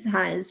business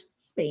has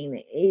been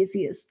the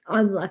easiest.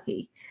 I'm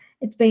lucky.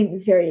 It's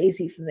been very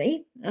easy for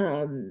me.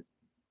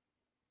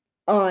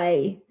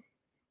 I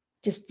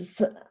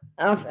just,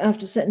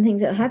 after certain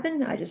things that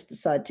happened, I just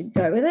decided to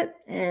go with it.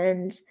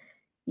 And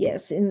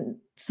yes,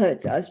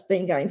 I've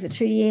been going for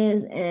 2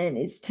 years and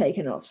it's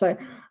taken off. So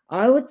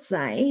I would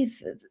say,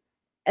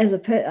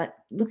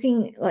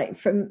 looking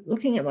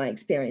at my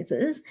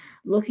experiences,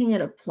 looking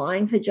at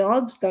applying for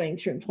jobs, going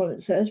through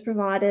employment service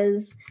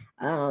providers,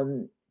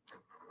 and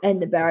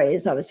the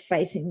barriers I was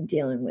facing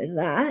dealing with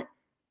that,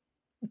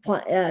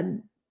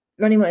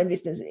 running my own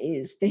business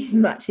is being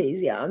much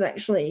easier. I'm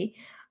actually,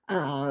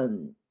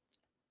 I'm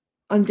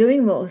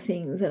doing more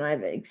things than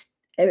I've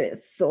ever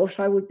thought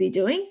I would be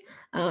doing.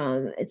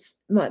 It's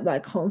my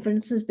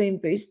confidence has been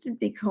boosted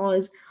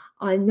because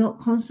I'm not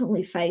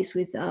constantly faced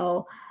with,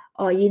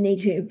 you need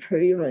to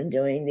improve on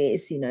doing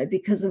this,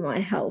 because of my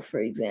health,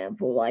 for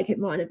example. Like, it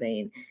might have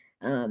been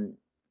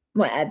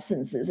my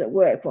absences at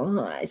work were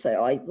high.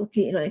 So I look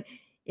at,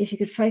 if you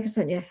could focus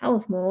on your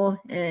health more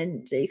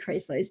and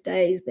decrease those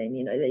days, then,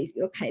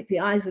 your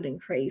KPIs would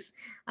increase.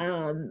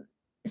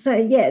 So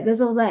yeah,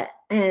 there's all that.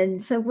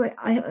 And so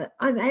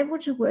I'm able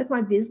to work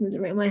my business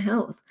around my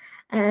health,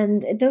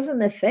 and it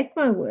doesn't affect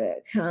my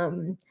work.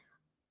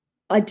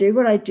 I do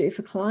what I do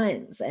for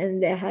clients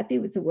and they're happy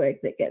with the work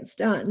that gets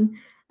done.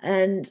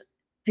 And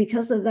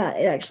because of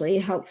that, it actually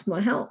helps my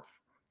health.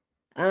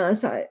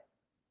 So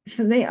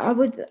for me, I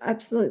would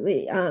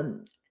absolutely,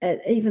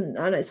 even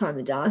I know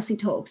Simon Darcy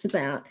talks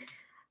about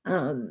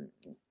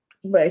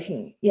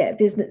working,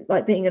 business,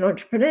 like being an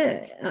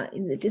entrepreneur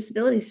in the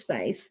disability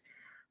space.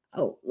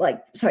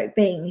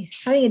 Having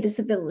a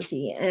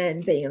disability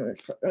and being an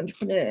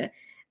entrepreneur.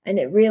 And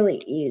it really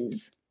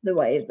is the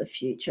way of the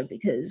future,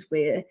 because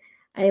we're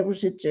able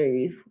to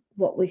do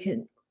what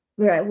we're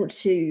able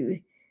to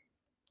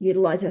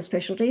utilize our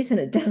specialties. And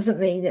it doesn't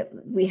mean that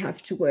we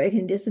have to work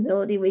in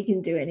disability. We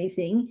can do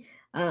anything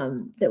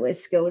that we're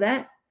skilled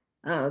at.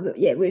 But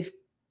yeah,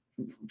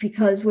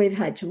 because we've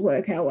had to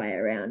work our way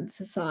around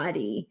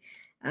society,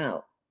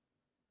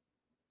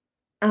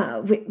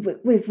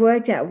 we've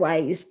worked out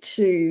ways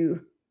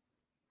to.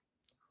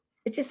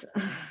 It's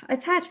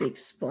hard to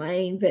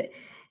explain, but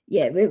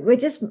yeah,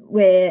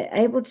 we're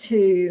able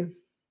to,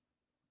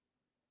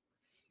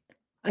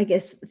 I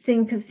guess,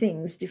 think of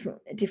things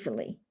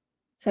differently.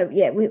 So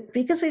yeah,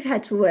 because we've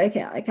had to work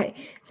out, okay,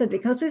 so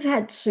because we've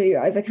had to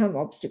overcome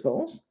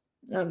obstacles,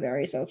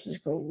 various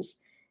obstacles,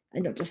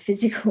 and not just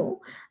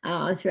physical,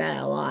 throughout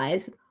our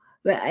lives,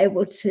 we're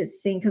able to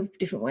think of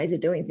different ways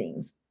of doing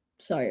things.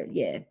 So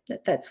yeah,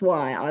 that's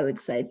why I would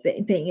say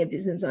being a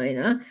business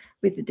owner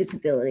with a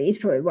disability is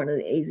probably one of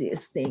the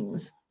easiest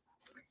things.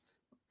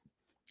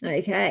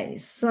 Okay,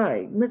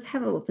 so let's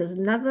have a look. There's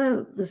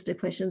another list of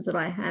questions that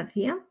I have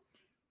here.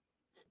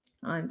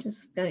 I'm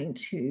just going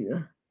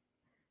to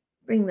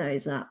bring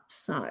those up.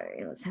 So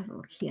let's have a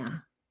look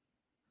here.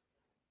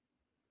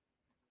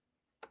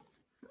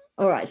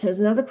 All right, so there's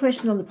another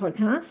question on the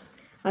podcast.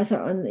 I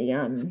saw on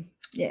the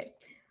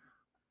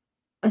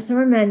I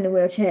saw a man in a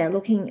wheelchair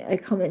a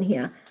comment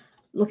here,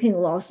 looking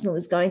lost and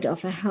was going to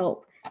offer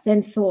help,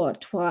 then thought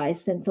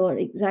twice, then thought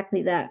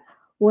exactly that.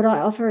 Would I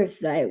offer if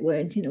they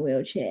weren't in a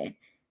wheelchair?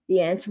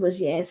 The answer was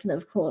yes, and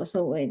of course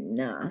I went and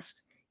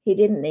asked. He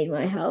didn't need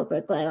my help,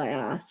 but glad I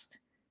asked.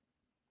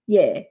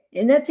 Yeah,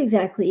 and that's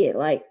exactly it.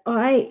 Like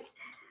I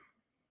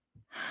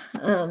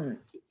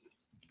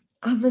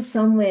was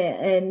somewhere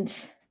and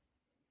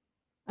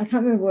I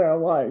can't remember where I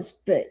was,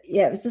 but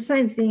yeah, it was the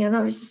same thing. And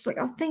I was just like,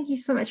 oh, thank you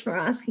so much for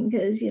asking,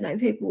 because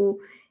people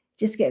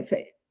just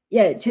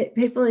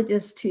people are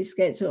just too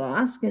scared to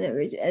ask, and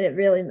it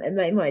really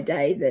made my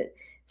day that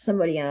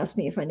somebody asked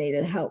me if I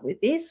needed help with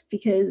this,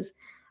 because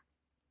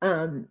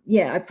I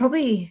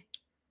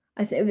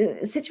think it was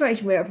a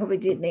situation where I probably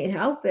did need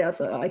help, but I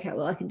thought, okay,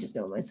 well, I can just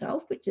do it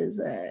myself, which is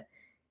a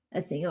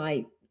thing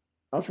I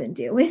often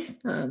deal with.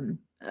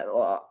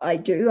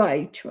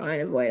 I try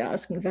and avoid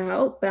asking for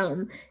help.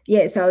 So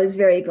I was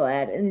very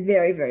glad and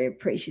very, very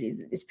appreciative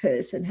that this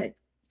person had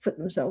put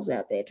themselves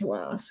out there to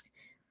ask.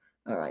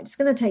 All right, just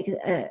going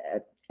to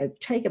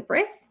take a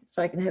breath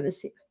so I can have a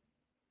sip.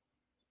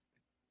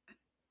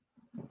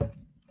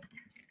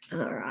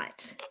 All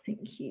right,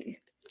 thank you.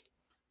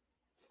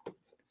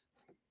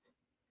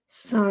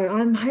 So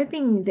I'm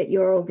hoping that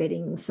you're all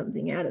getting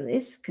something out of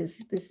this, because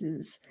this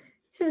is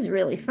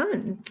really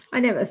fun.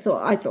 I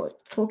thought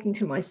talking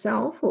to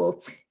myself or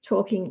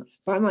talking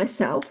by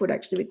myself would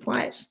actually be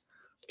quite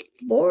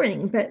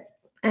boring,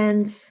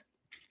 and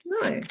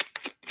no,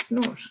 it's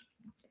not.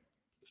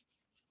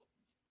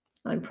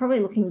 I'm probably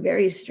looking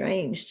very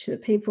strange to the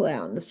people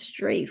out on the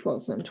street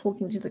whilst I'm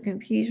talking to the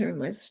computer in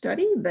my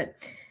study, but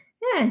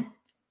yeah,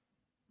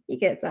 you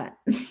get that.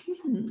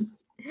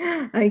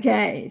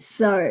 Okay,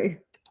 so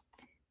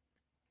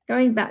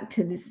going back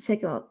to this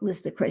second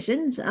list of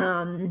questions,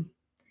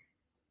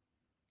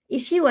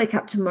 if you woke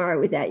up tomorrow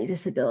without your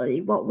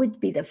disability, what would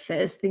be the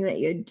first thing that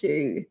you'd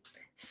do?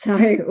 So,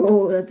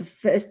 the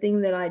first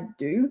thing that I'd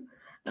do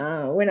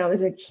when I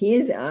was a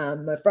kid,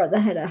 my brother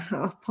had a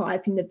half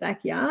pipe in the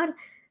backyard.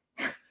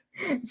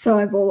 So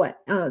I was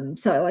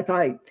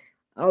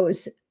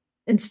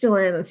and still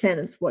am a fan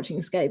of watching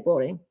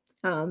skateboarding.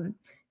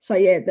 So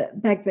yeah,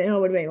 back then I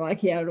would have been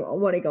like, yeah, I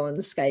want to go on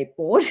the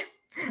skateboard.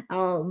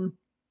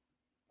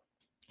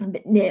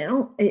 But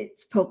now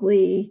it's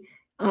probably,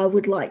 I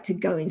would like to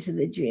go into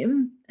the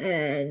gym,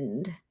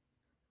 and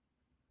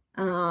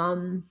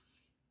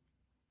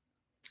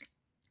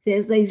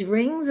there's these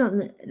rings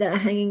that are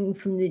hanging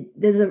from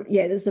there's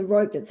a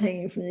rope that's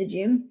hanging from the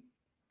gym.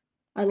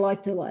 I'd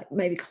like to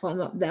maybe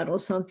climb up that or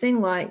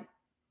something, like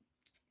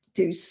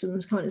do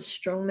some kind of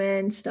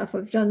strongman stuff.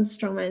 I've done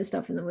strongman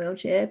stuff in the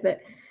wheelchair,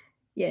 but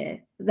yeah,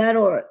 that,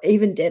 or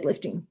even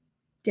deadlifting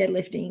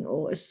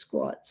or a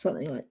squat,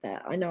 something like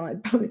that. I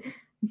know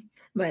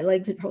my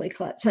legs would probably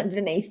collapse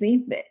underneath me,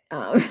 but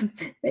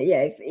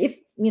yeah, if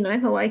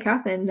I wake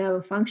up and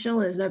I'm functional,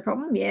 there's no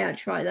problem. Yeah, I'd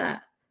try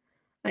that.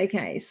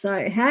 Okay,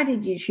 so how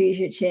did you choose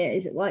your chair?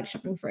 Is it like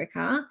shopping for a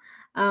car?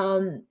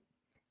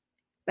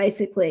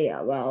 Basically,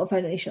 well, I've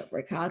only shopped for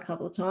a car a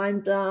couple of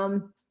times.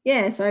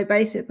 So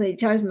basically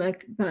chose my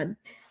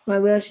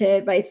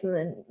wheelchair based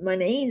on my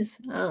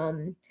needs.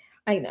 I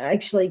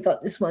actually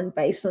got this one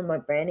based on my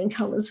branding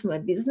colors for my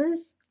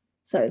business.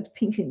 So it's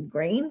pink and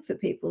green for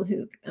people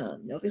who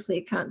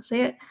obviously can't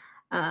see it,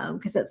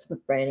 because that's the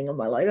branding on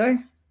my logo.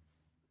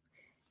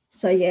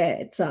 So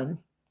yeah,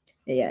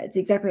 it's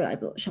exactly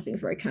like shopping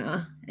for a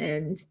car,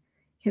 and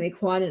can be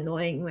quite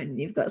annoying when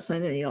you've got so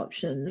many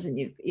options, and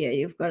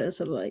you've got to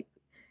sort of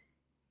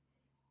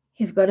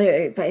you've got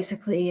to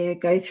basically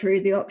go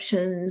through the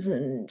options,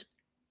 and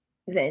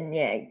then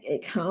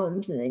it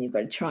comes, and then you've got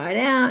to try it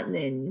out, and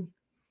then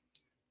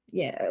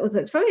although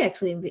it's probably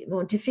actually a bit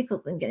more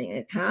difficult than getting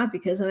a car,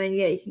 because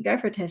you can go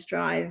for a test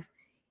drive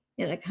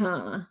in a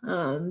car,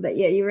 but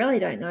you really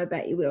don't know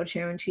about your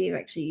wheelchair until you've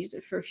actually used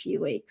it for a few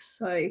weeks,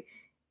 so it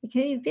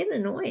can be a bit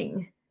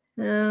annoying.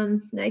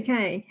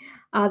 Okay,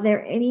 are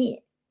there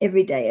any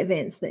everyday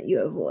events that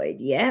you avoid.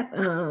 Yep.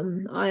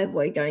 I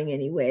avoid going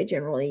anywhere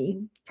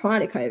generally prior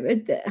to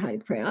COVID that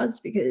had crowds,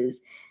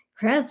 because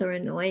crowds are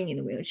annoying in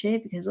a wheelchair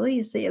because all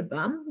you see are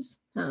bums.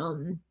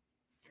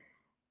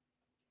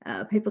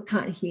 People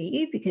can't hear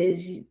you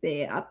because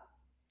they're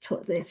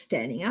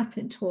standing up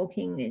and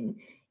talking, and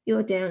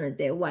you're down at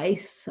their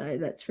waist, so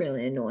that's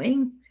really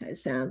annoying. So it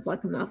sounds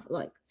like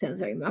sounds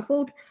very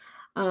muffled.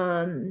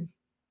 And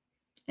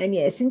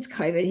yeah, since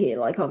COVID here,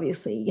 like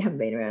obviously you haven't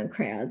been around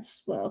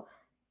crowds, well,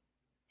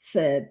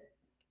 for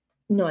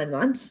 9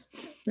 months.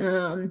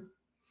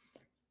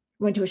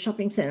 Went to a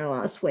shopping centre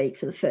last week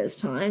for the first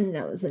time.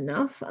 That was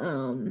enough.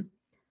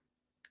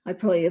 I'd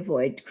probably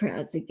avoid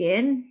crowds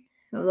again,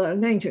 although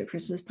I'm going to a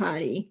Christmas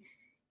party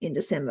in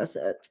December,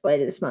 so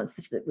later this month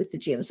with the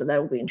gym, so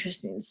that will be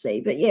interesting to see.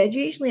 But yeah,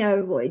 usually I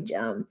avoid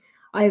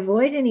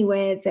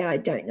anywhere that I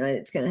don't know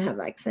that's going to have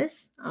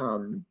access.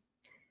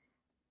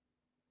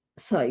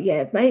 So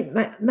yeah,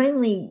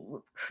 mainly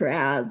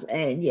crowds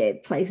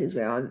and places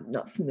where I'm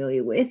not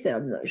familiar with, and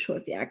I'm not sure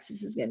if the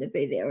access is going to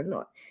be there or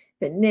not.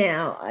 But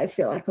now I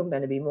feel like I'm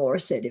going to be more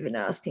assertive in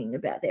asking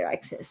about their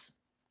access.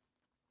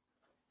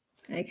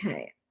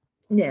 Okay,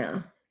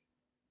 now,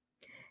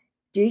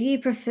 do you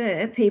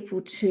prefer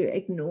people to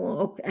ignore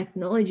or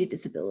acknowledge your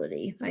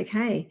disability?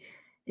 Okay,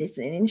 it's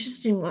an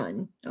interesting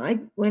one.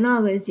 When I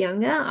was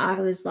younger, I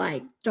was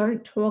like,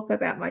 don't talk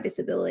about my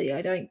disability.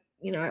 I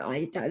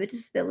have a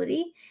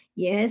disability,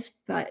 yes,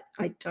 but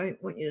I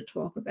don't want you to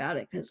talk about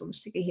it because I'm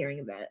sick of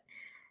hearing about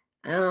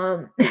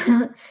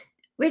it.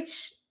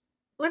 Which,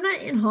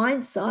 in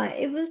hindsight,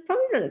 it was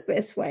probably not the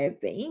best way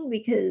of being,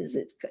 because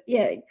it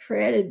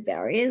created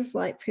barriers,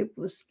 like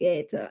people were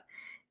scared to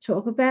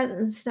talk about it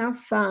and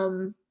stuff.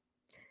 And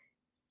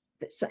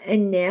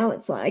now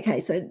it's like,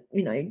 okay, so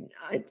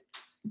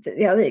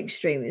the other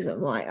extreme is I'm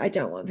like, I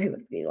don't want people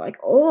to be like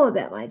all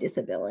about my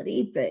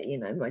disability, but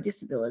my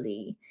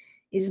disability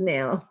is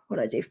now what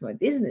I do for my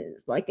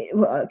business. Like,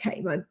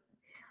 okay,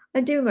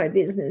 I do my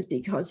business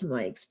because of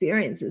my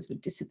experiences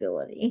with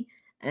disability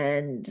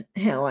and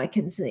how I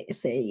can see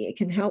it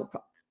can help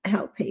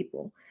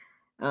people.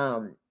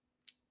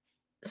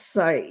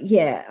 So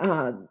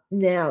yeah,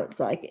 now it's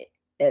like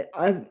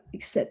I've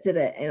accepted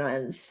it, and I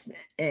understand,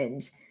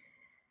 and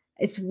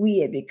it's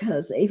weird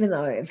because even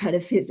though I've had a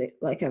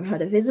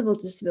visible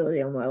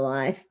disability all my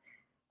life,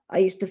 I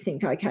used to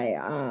think, okay,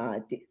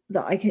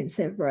 that I can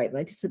separate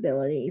my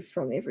disability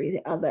from every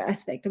other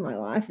aspect of my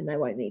life and they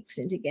won't mix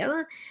in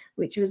together,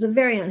 which was a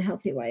very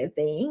unhealthy way of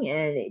being,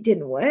 and it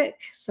didn't work.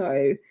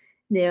 So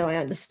now I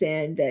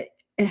understand that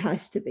it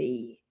has to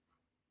be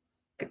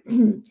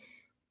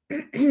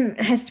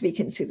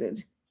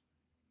considered.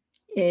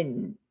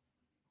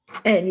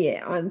 And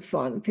yeah, I'm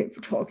fine with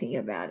people talking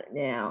about it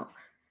now,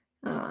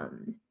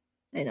 and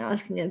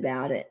asking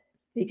about it,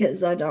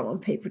 because I don't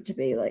want people to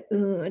be like,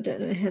 oh, I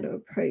don't know how to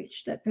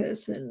approach that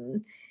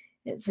person,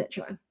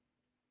 etc.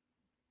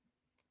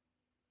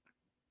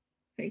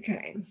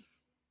 Okay.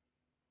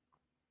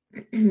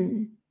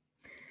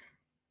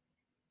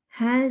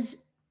 Has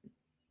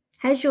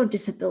your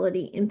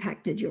disability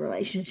impacted your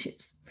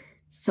relationships?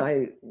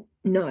 So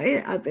no,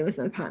 I've been with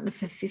my partner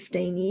for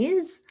 15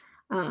 years.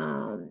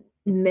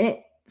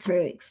 Met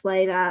 3 weeks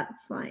later.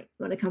 It's like,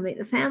 want to come meet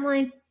the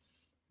family?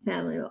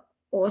 Family were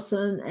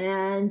awesome,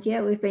 and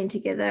yeah, we've been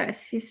together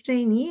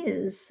 15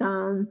 years.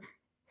 So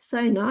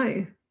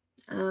no.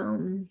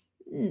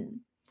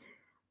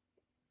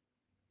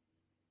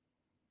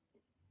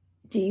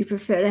 Do you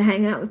prefer to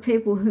hang out with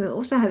people who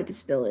also have a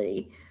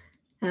disability?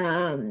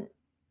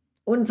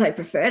 Wouldn't say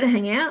prefer to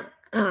hang out.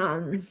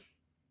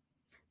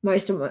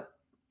 Most of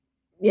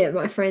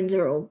my friends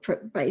are all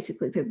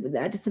basically people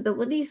without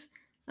disabilities.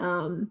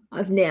 Now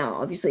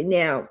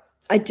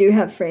I do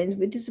have friends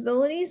with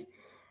disabilities.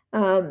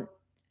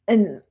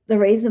 And the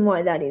reason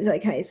why that is,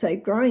 okay, so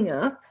growing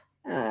up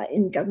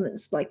in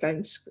governments, like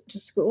going to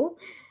school,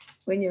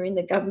 when you're in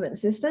the government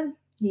system,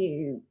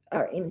 you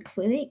are in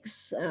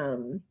clinics.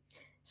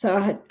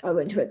 So I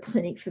went to a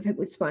clinic for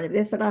people with spina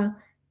bifida,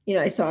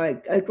 so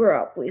I grew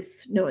up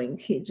with knowing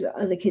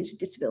other kids with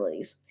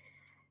disabilities.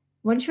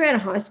 Once you're out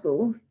of high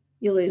school,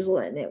 you lose all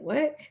that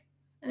network.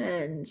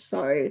 And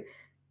so,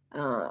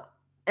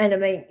 and I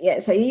mean, yeah,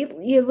 so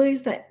you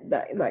lose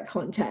that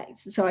contact.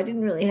 So I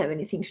didn't really have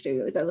anything to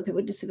do with other people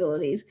with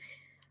disabilities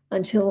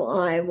until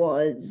I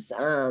was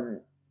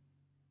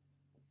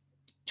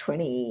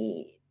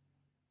 20.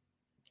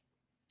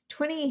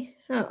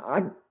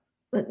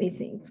 Let me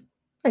think.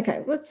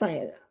 Okay, let's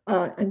say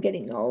I'm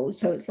getting old,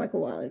 so it's like a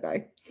while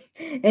ago.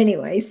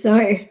 Anyway, so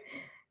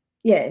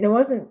yeah, and it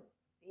wasn't.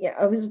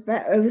 Yeah, it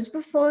was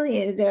before the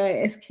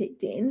NDIS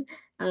kicked in,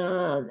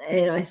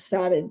 and I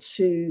started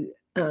to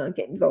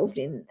get involved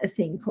in a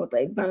thing called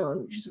Lead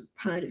Barn, which is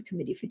part of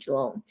Committee for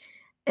Geelong,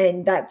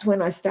 and that's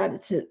when I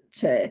started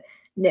to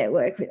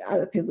network with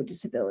other people with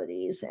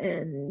disabilities.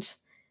 And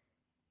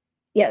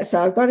yeah,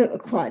 so I've got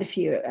quite a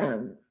few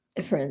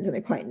friends and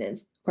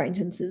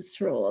acquaintances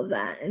through all of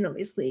that, and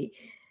obviously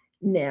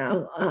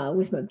now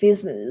with my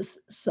business.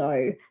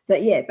 So,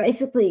 but yeah,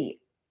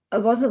 basically, I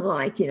wasn't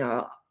like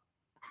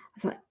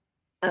was like,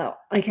 oh,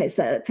 okay,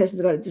 so that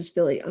person's got a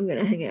disability. I'm going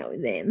to hang out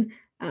with them.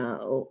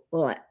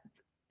 Or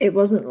it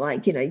wasn't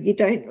like, you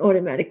don't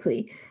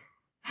automatically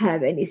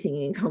have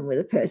anything in common with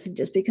a person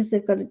just because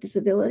they've got a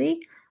disability.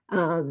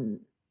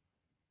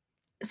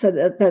 So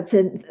that's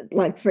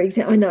like, for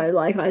example, I know,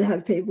 like, I'd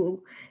have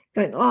people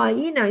going, oh,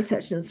 you know,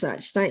 such and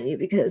such, don't you?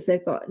 Because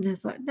they've got, and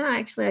it's like, no,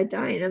 actually, I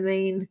don't. I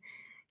mean,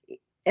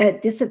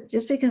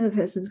 just because a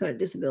person's got a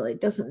disability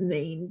doesn't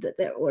mean that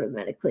they're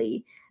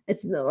automatically,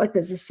 it's not like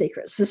there's a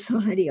secret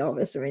society of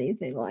us or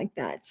anything like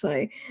that.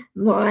 So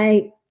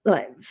the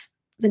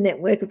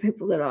network of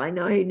people that I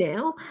know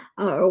now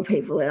are all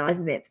people that I've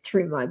met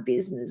through my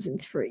business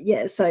and through,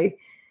 so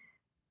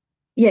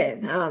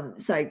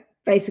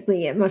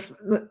basically,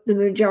 the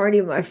majority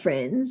of my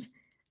friends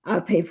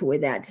are people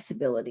without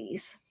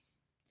disabilities,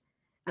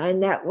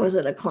 and that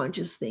wasn't a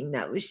conscious thing.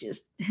 That was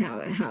just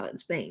how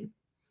it's been.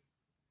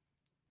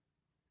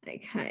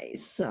 Okay,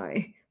 so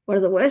what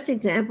are the worst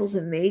examples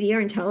in media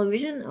and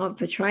television of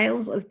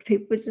portrayals of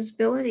people with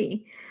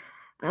disability?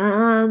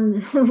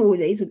 Oh,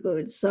 these are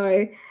good.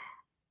 So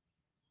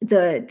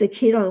the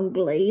kid on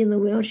Glee in the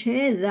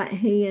wheelchair, that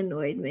he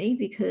annoyed me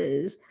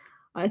because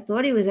I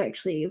thought he was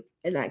actually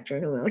an actor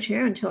in a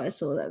wheelchair until I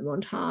saw that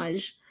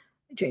montage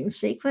dream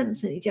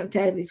sequence, and he jumped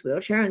out of his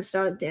wheelchair and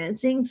started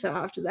dancing. So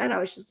after that, I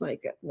was just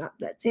like, no,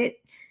 that's it.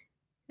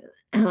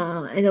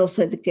 And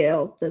also the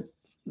girl,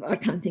 I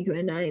can't think of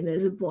her name.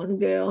 There's a blonde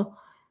girl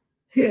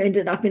who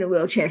ended up in a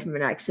wheelchair from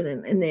an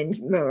accident and then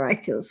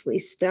miraculously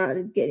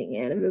started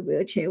getting out of a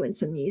wheelchair when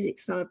some music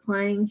started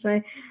playing.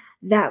 So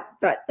that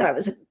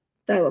was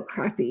they were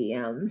crappy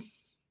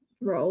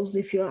roles,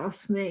 if you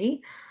ask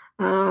me.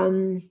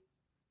 And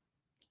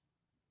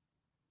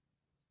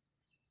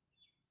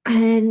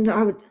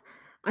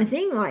I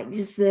think, like,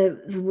 just the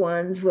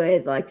ones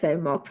where, like, they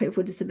mock people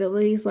with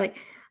disabilities,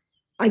 like,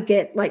 I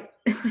get, like,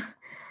 and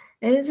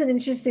it's an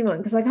interesting one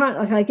because I can't,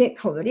 like, I get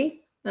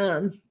comedy.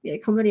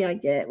 Comedy I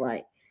get,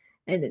 like,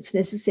 and it's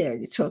necessary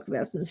to talk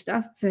about some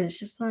stuff, but it's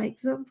just like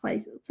some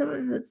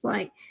of it's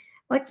like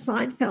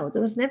Seinfeld.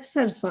 There was an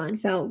episode of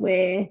Seinfeld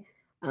where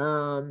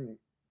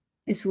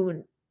this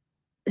woman,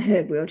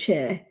 her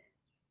wheelchair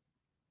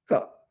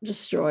got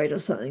destroyed or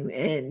something,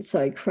 and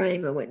so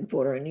Kramer went and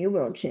bought her a new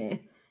wheelchair,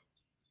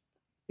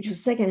 which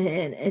was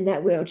secondhand, and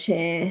that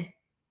wheelchair,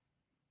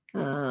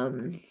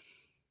 the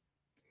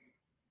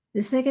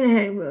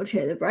secondhand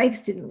wheelchair, the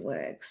brakes didn't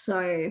work,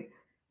 so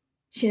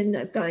she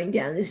ended up going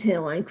down this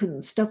hill and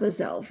couldn't stop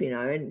herself,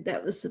 and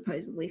that was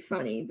supposedly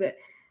funny,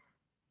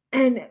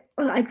 and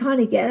I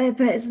kind of get it,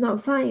 but it's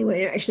not funny when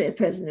you're actually a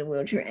person in a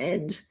wheelchair.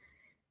 And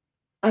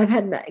I've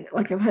had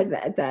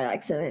bad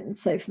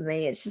accidents, so for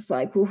me, it's just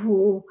like,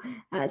 ooh,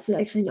 it's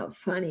actually not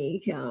funny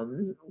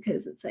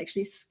because it's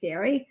actually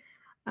scary.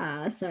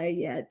 So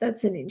yeah,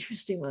 that's an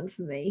interesting one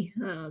for me.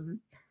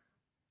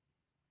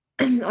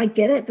 I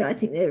get it, but I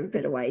think there are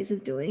better ways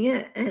of doing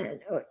it.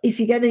 And if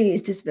you're going to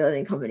use disability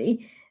in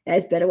comedy,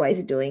 there's better ways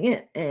of doing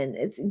it. And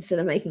it's, instead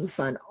of making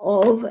fun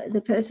of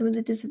the person with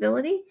a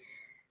disability,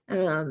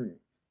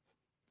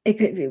 it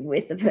could be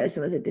with the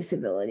person with a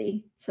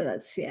disability. So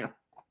that's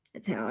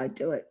how I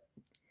do it.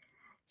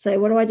 So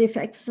what do I do for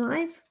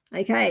exercise?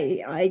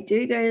 Okay, I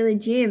do go to the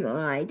gym.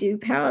 I do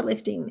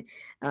powerlifting.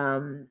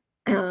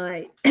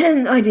 I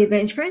do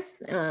bench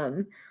press.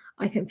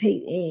 I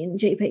compete in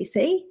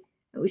GPC,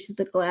 which is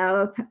the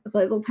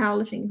Global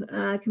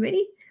Powerlifting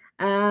Committee.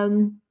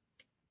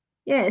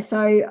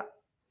 So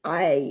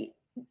I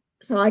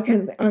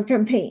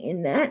compete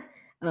in that.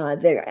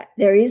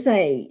 There is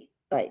a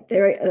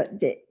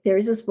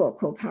sport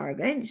called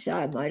Parabench.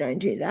 I don't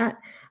do that.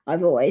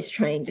 I've always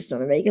trained just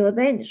on a regular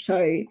bench.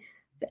 And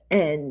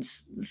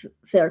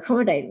they're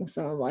accommodating.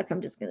 So I'm like,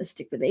 I'm just going to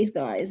stick with these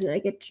guys, and I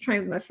get to train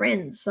with my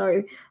friends.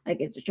 So I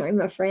get to train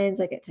with my friends.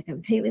 I get to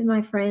compete with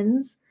my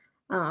friends.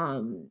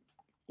 And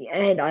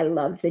I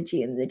love the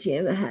gym.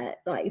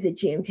 The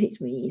gym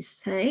keeps me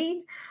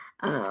sane.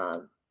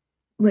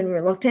 When we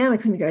were locked down, I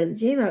couldn't go to the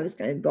gym. I was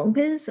going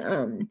bonkers.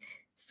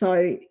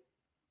 So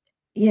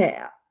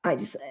yeah, I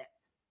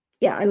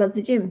love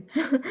the gym.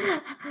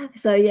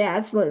 So yeah,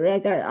 absolutely.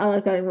 I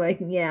like going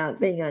working out,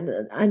 being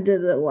under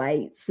the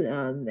weights,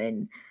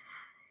 and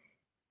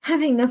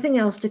having nothing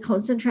else to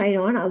concentrate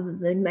on other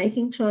than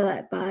making sure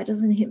that bar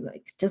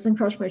doesn't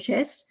cross my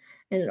chest,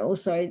 and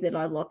also that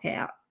I lock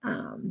out.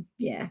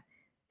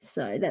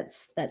 So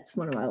that's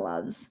one of my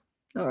loves.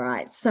 All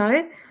right,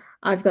 so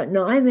I've got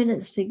 9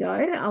 minutes to go.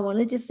 I want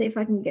to just see if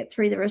I can get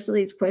through the rest of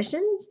these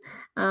questions.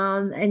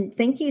 And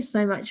thank you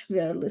so much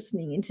for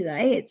listening in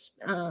today.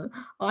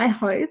 I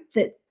hope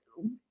that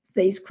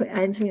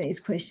answering these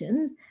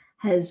questions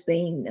has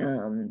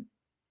been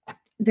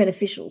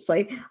beneficial.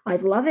 So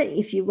I'd love it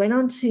if you went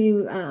on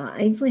to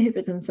Ainsley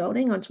Hooper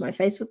Consulting, onto my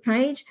Facebook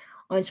page,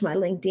 onto my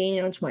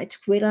LinkedIn, onto my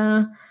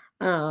Twitter,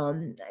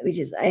 which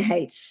is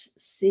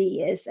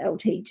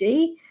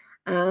AHCSLTG,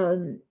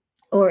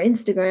 or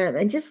Instagram,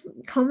 and just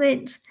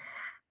comment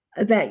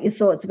about your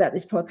thoughts about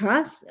this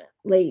podcast.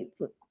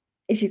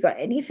 If you've got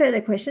any further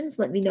questions,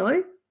 let me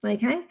know.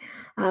 Okay.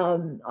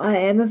 I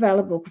am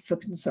available for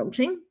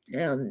consulting.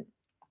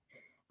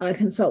 I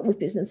consult with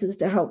businesses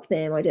to help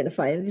them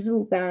identify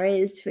invisible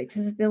barriers to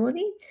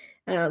accessibility,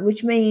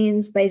 which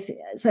means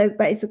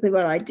basically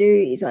what I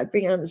do is I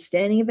bring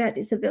understanding about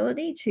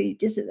disability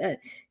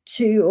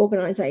to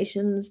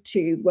organisations,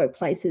 to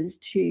workplaces,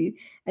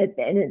 and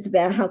it's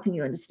about helping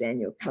you understand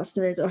your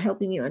customers or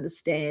helping you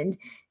understand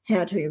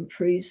how to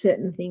improve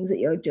certain things that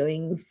you're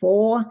doing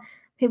for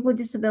people with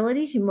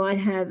disabilities. You might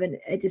have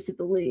a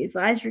disability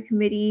advisory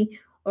committee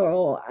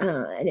or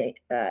a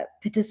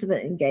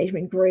participant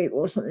engagement group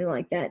or something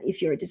like that.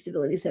 If you're a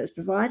disability service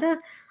provider,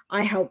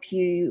 I help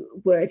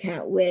you work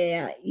out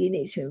where you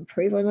need to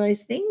improve on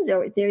those things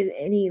or if there's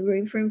any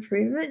room for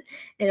improvement.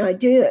 And I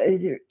do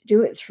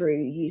it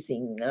through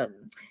using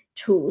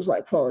tools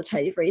like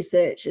qualitative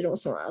research and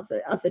also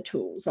other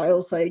tools. I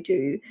also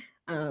do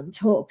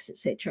talks,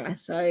 etc.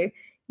 So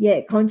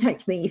yeah,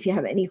 contact me if you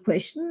have any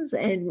questions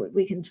and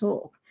we can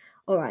talk.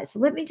 All right, so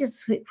let me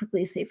just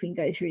quickly see if we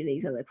can go through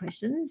these other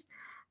questions.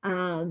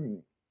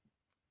 So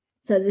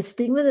the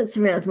stigma that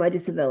surrounds my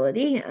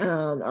disability,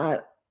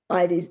 I'd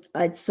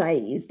say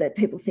is that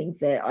people think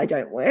that I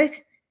don't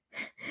work.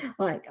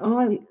 Like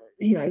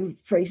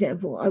for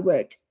example, I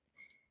worked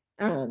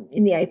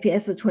in the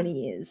APF for 20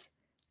 years,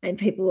 and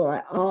people were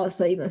like, "Oh,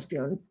 so you must be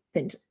on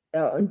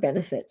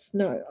benefits."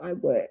 No, I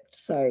worked,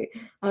 so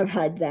I've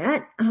had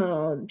that.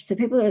 So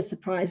people are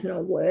surprised when I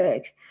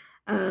work.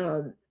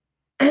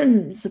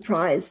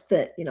 Surprised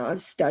that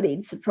I've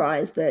studied.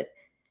 Surprised that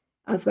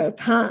I've got a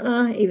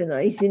partner, even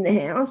though he's in the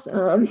house.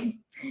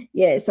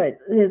 Yeah, so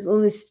there's all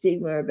this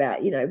stigma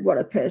about, what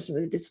a person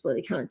with a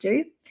disability can't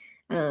do.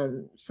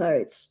 So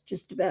it's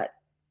just about,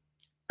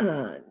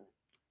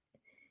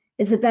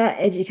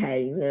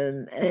 educating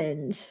them.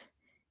 And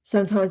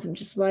sometimes I'm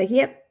just like,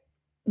 yep,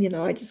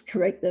 I just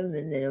correct them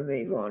and then I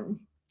move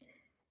on.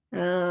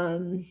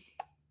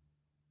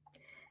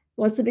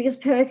 What's the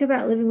biggest perk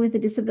about living with a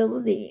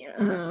disability?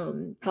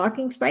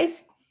 Parking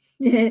space.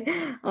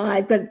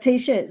 I've got a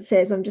t-shirt that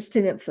says I'm just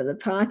in it for the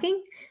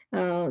parking.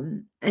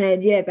 And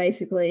yeah,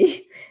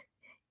 basically,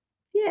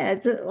 yeah,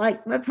 it's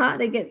like my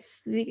partner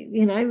gets,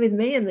 with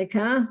me in the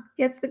car,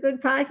 gets the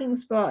good parking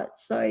spot.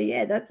 So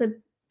yeah, that's a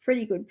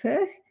pretty good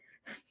perk.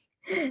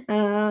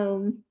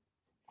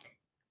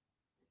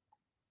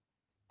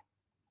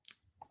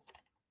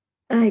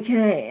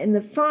 Okay, and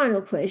the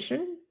final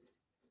question.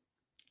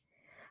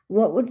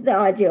 What would the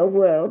ideal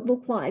world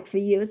look like for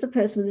you as a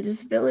person with a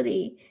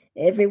disability?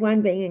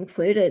 Everyone being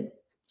included.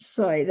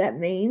 So that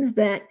means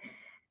that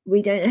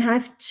we don't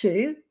have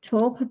to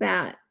talk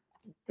about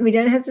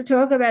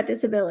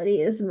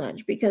disability as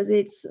much because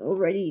it's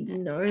already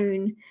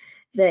known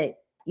that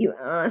you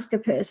ask a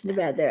person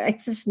about their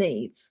access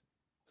needs,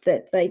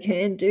 that they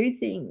can do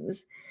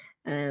things.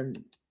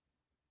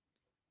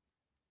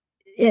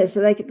 Yeah,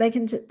 so they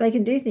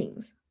can do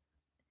things.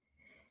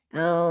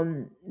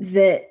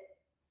 That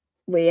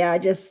we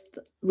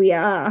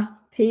are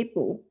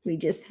people. We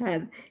just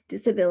have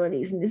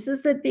disabilities. And this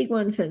is the big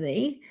one for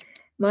me.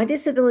 My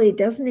disability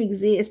doesn't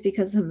exist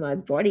because of my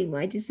body.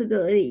 My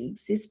disability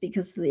exists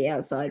because of the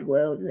outside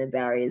world and the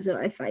barriers that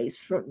I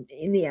face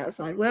in the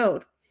outside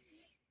world.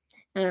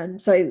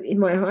 So in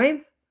my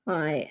home,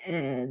 I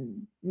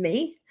am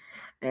me.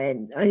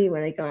 And only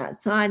when I go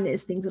outside and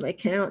there's things that I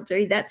cannot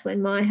do, that's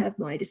when I have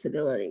my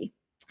disability.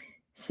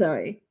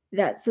 So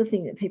that's the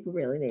thing that people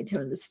really need to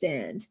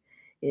understand,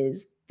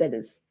 is that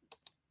it's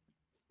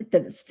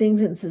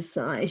things in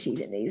society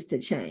that needs to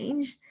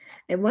change.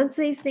 And once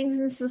these things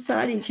in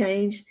society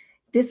change,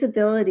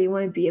 disability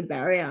won't be a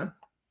barrier.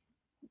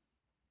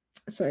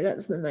 So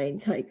that's the main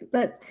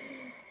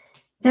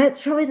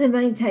that's probably the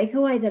main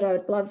takeaway that I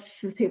would love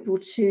for people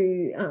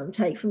to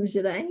take from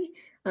today.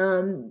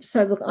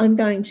 So look, I'm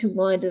going to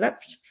wind it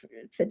up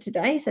for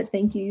today. So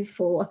thank you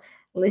for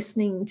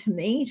listening to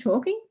me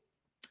talking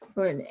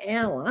for an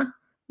hour.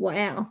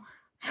 Wow.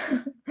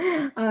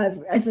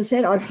 As I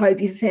said, I hope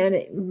you found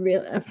it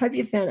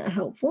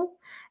helpful.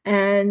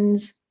 And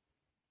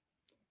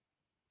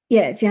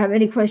yeah, if you have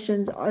any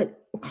questions,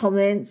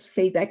 comments,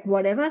 feedback,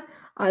 whatever,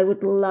 I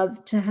would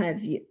love to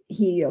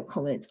hear your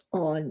comments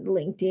on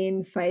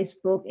LinkedIn,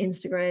 Facebook,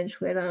 Instagram,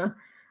 Twitter,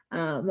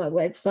 my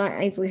website,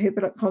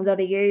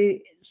 ainsleyhooper.com.au.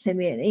 Send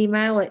me an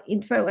email at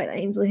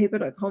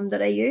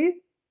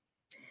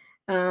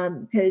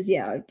info@ainsleyhooper.com.au. Because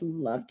I'd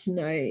love to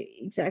know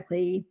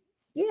exactly,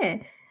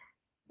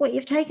 what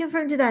you've taken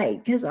from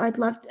today. Because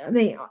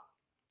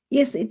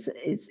yes,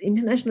 it's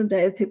International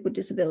Day of People with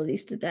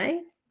Disabilities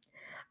today.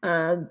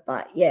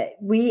 But yeah,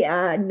 we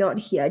are not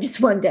here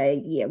just one day a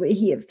year. We're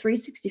here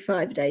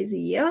 365 days a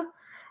year.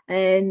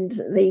 And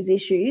these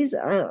issues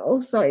are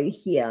also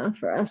here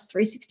for us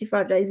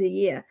 365 days a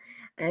year.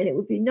 And it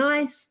would be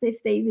nice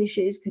if these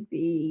issues could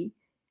be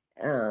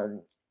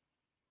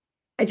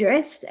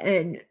addressed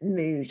and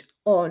moved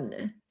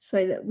on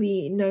so that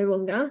we no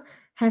longer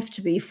have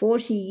to be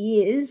 40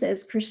 years,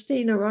 as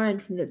Christina Ryan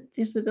from the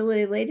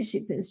Disability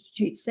Leadership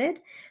Institute said,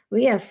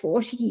 we are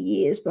 40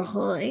 years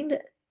behind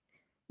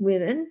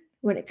women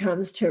when it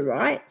comes to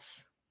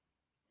rights.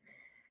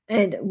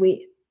 and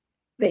we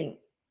being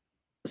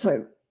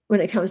so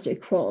when it comes to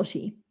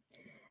equality,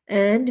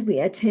 and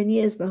we are 10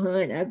 years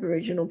behind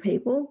Aboriginal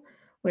people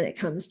when it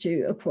comes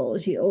to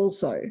equality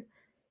also.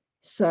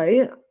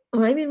 So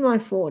I'm in my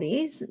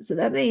 40s, so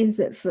that means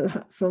that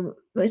for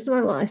most of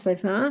my life so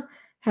far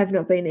have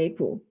not been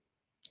equal.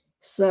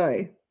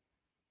 So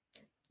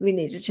we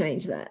need to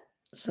change that.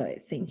 So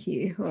thank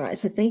you. All right,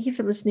 so thank you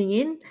for listening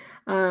in.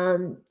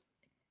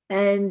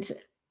 And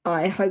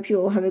I hope you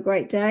all have a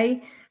great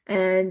day.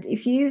 And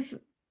if you've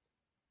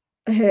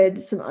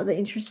heard some other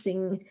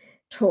interesting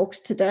talks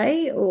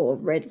today or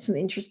read some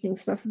interesting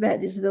stuff about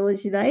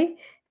disability today,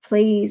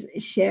 please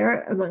share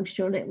it amongst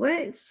your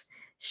networks,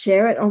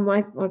 share it on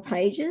my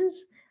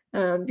pages,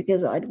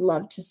 because I'd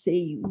love to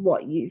see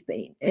what you've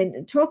been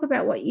and talk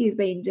about what you've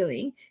been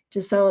doing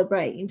to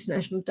celebrate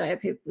International Day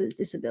of People with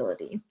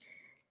Disability.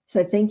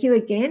 So thank you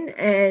again.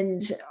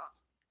 And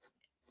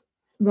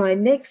my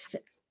next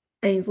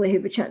Ainsley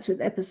Hooper Chats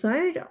With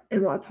episode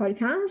in my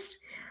podcast,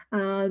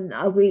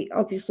 I'll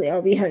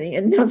be having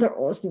another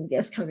awesome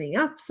guest coming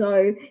up.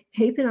 So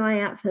keep an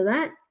eye out for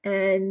that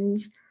and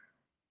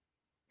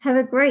have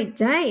a great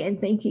day. And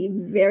thank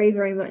you very,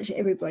 very much,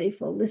 everybody,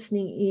 for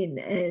listening in.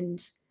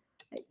 And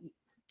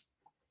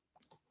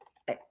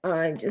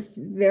I'm just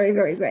very,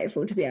 very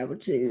grateful to be able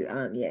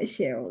to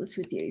share all this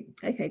with you.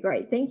 Okay,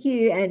 great. Thank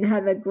you and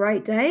have a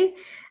great day.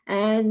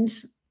 And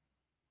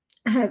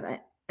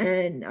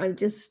I'm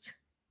just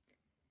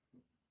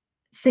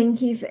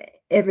thank you for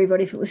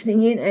everybody for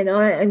listening in, and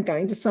I am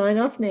going to sign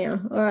off now.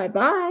 All right,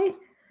 bye.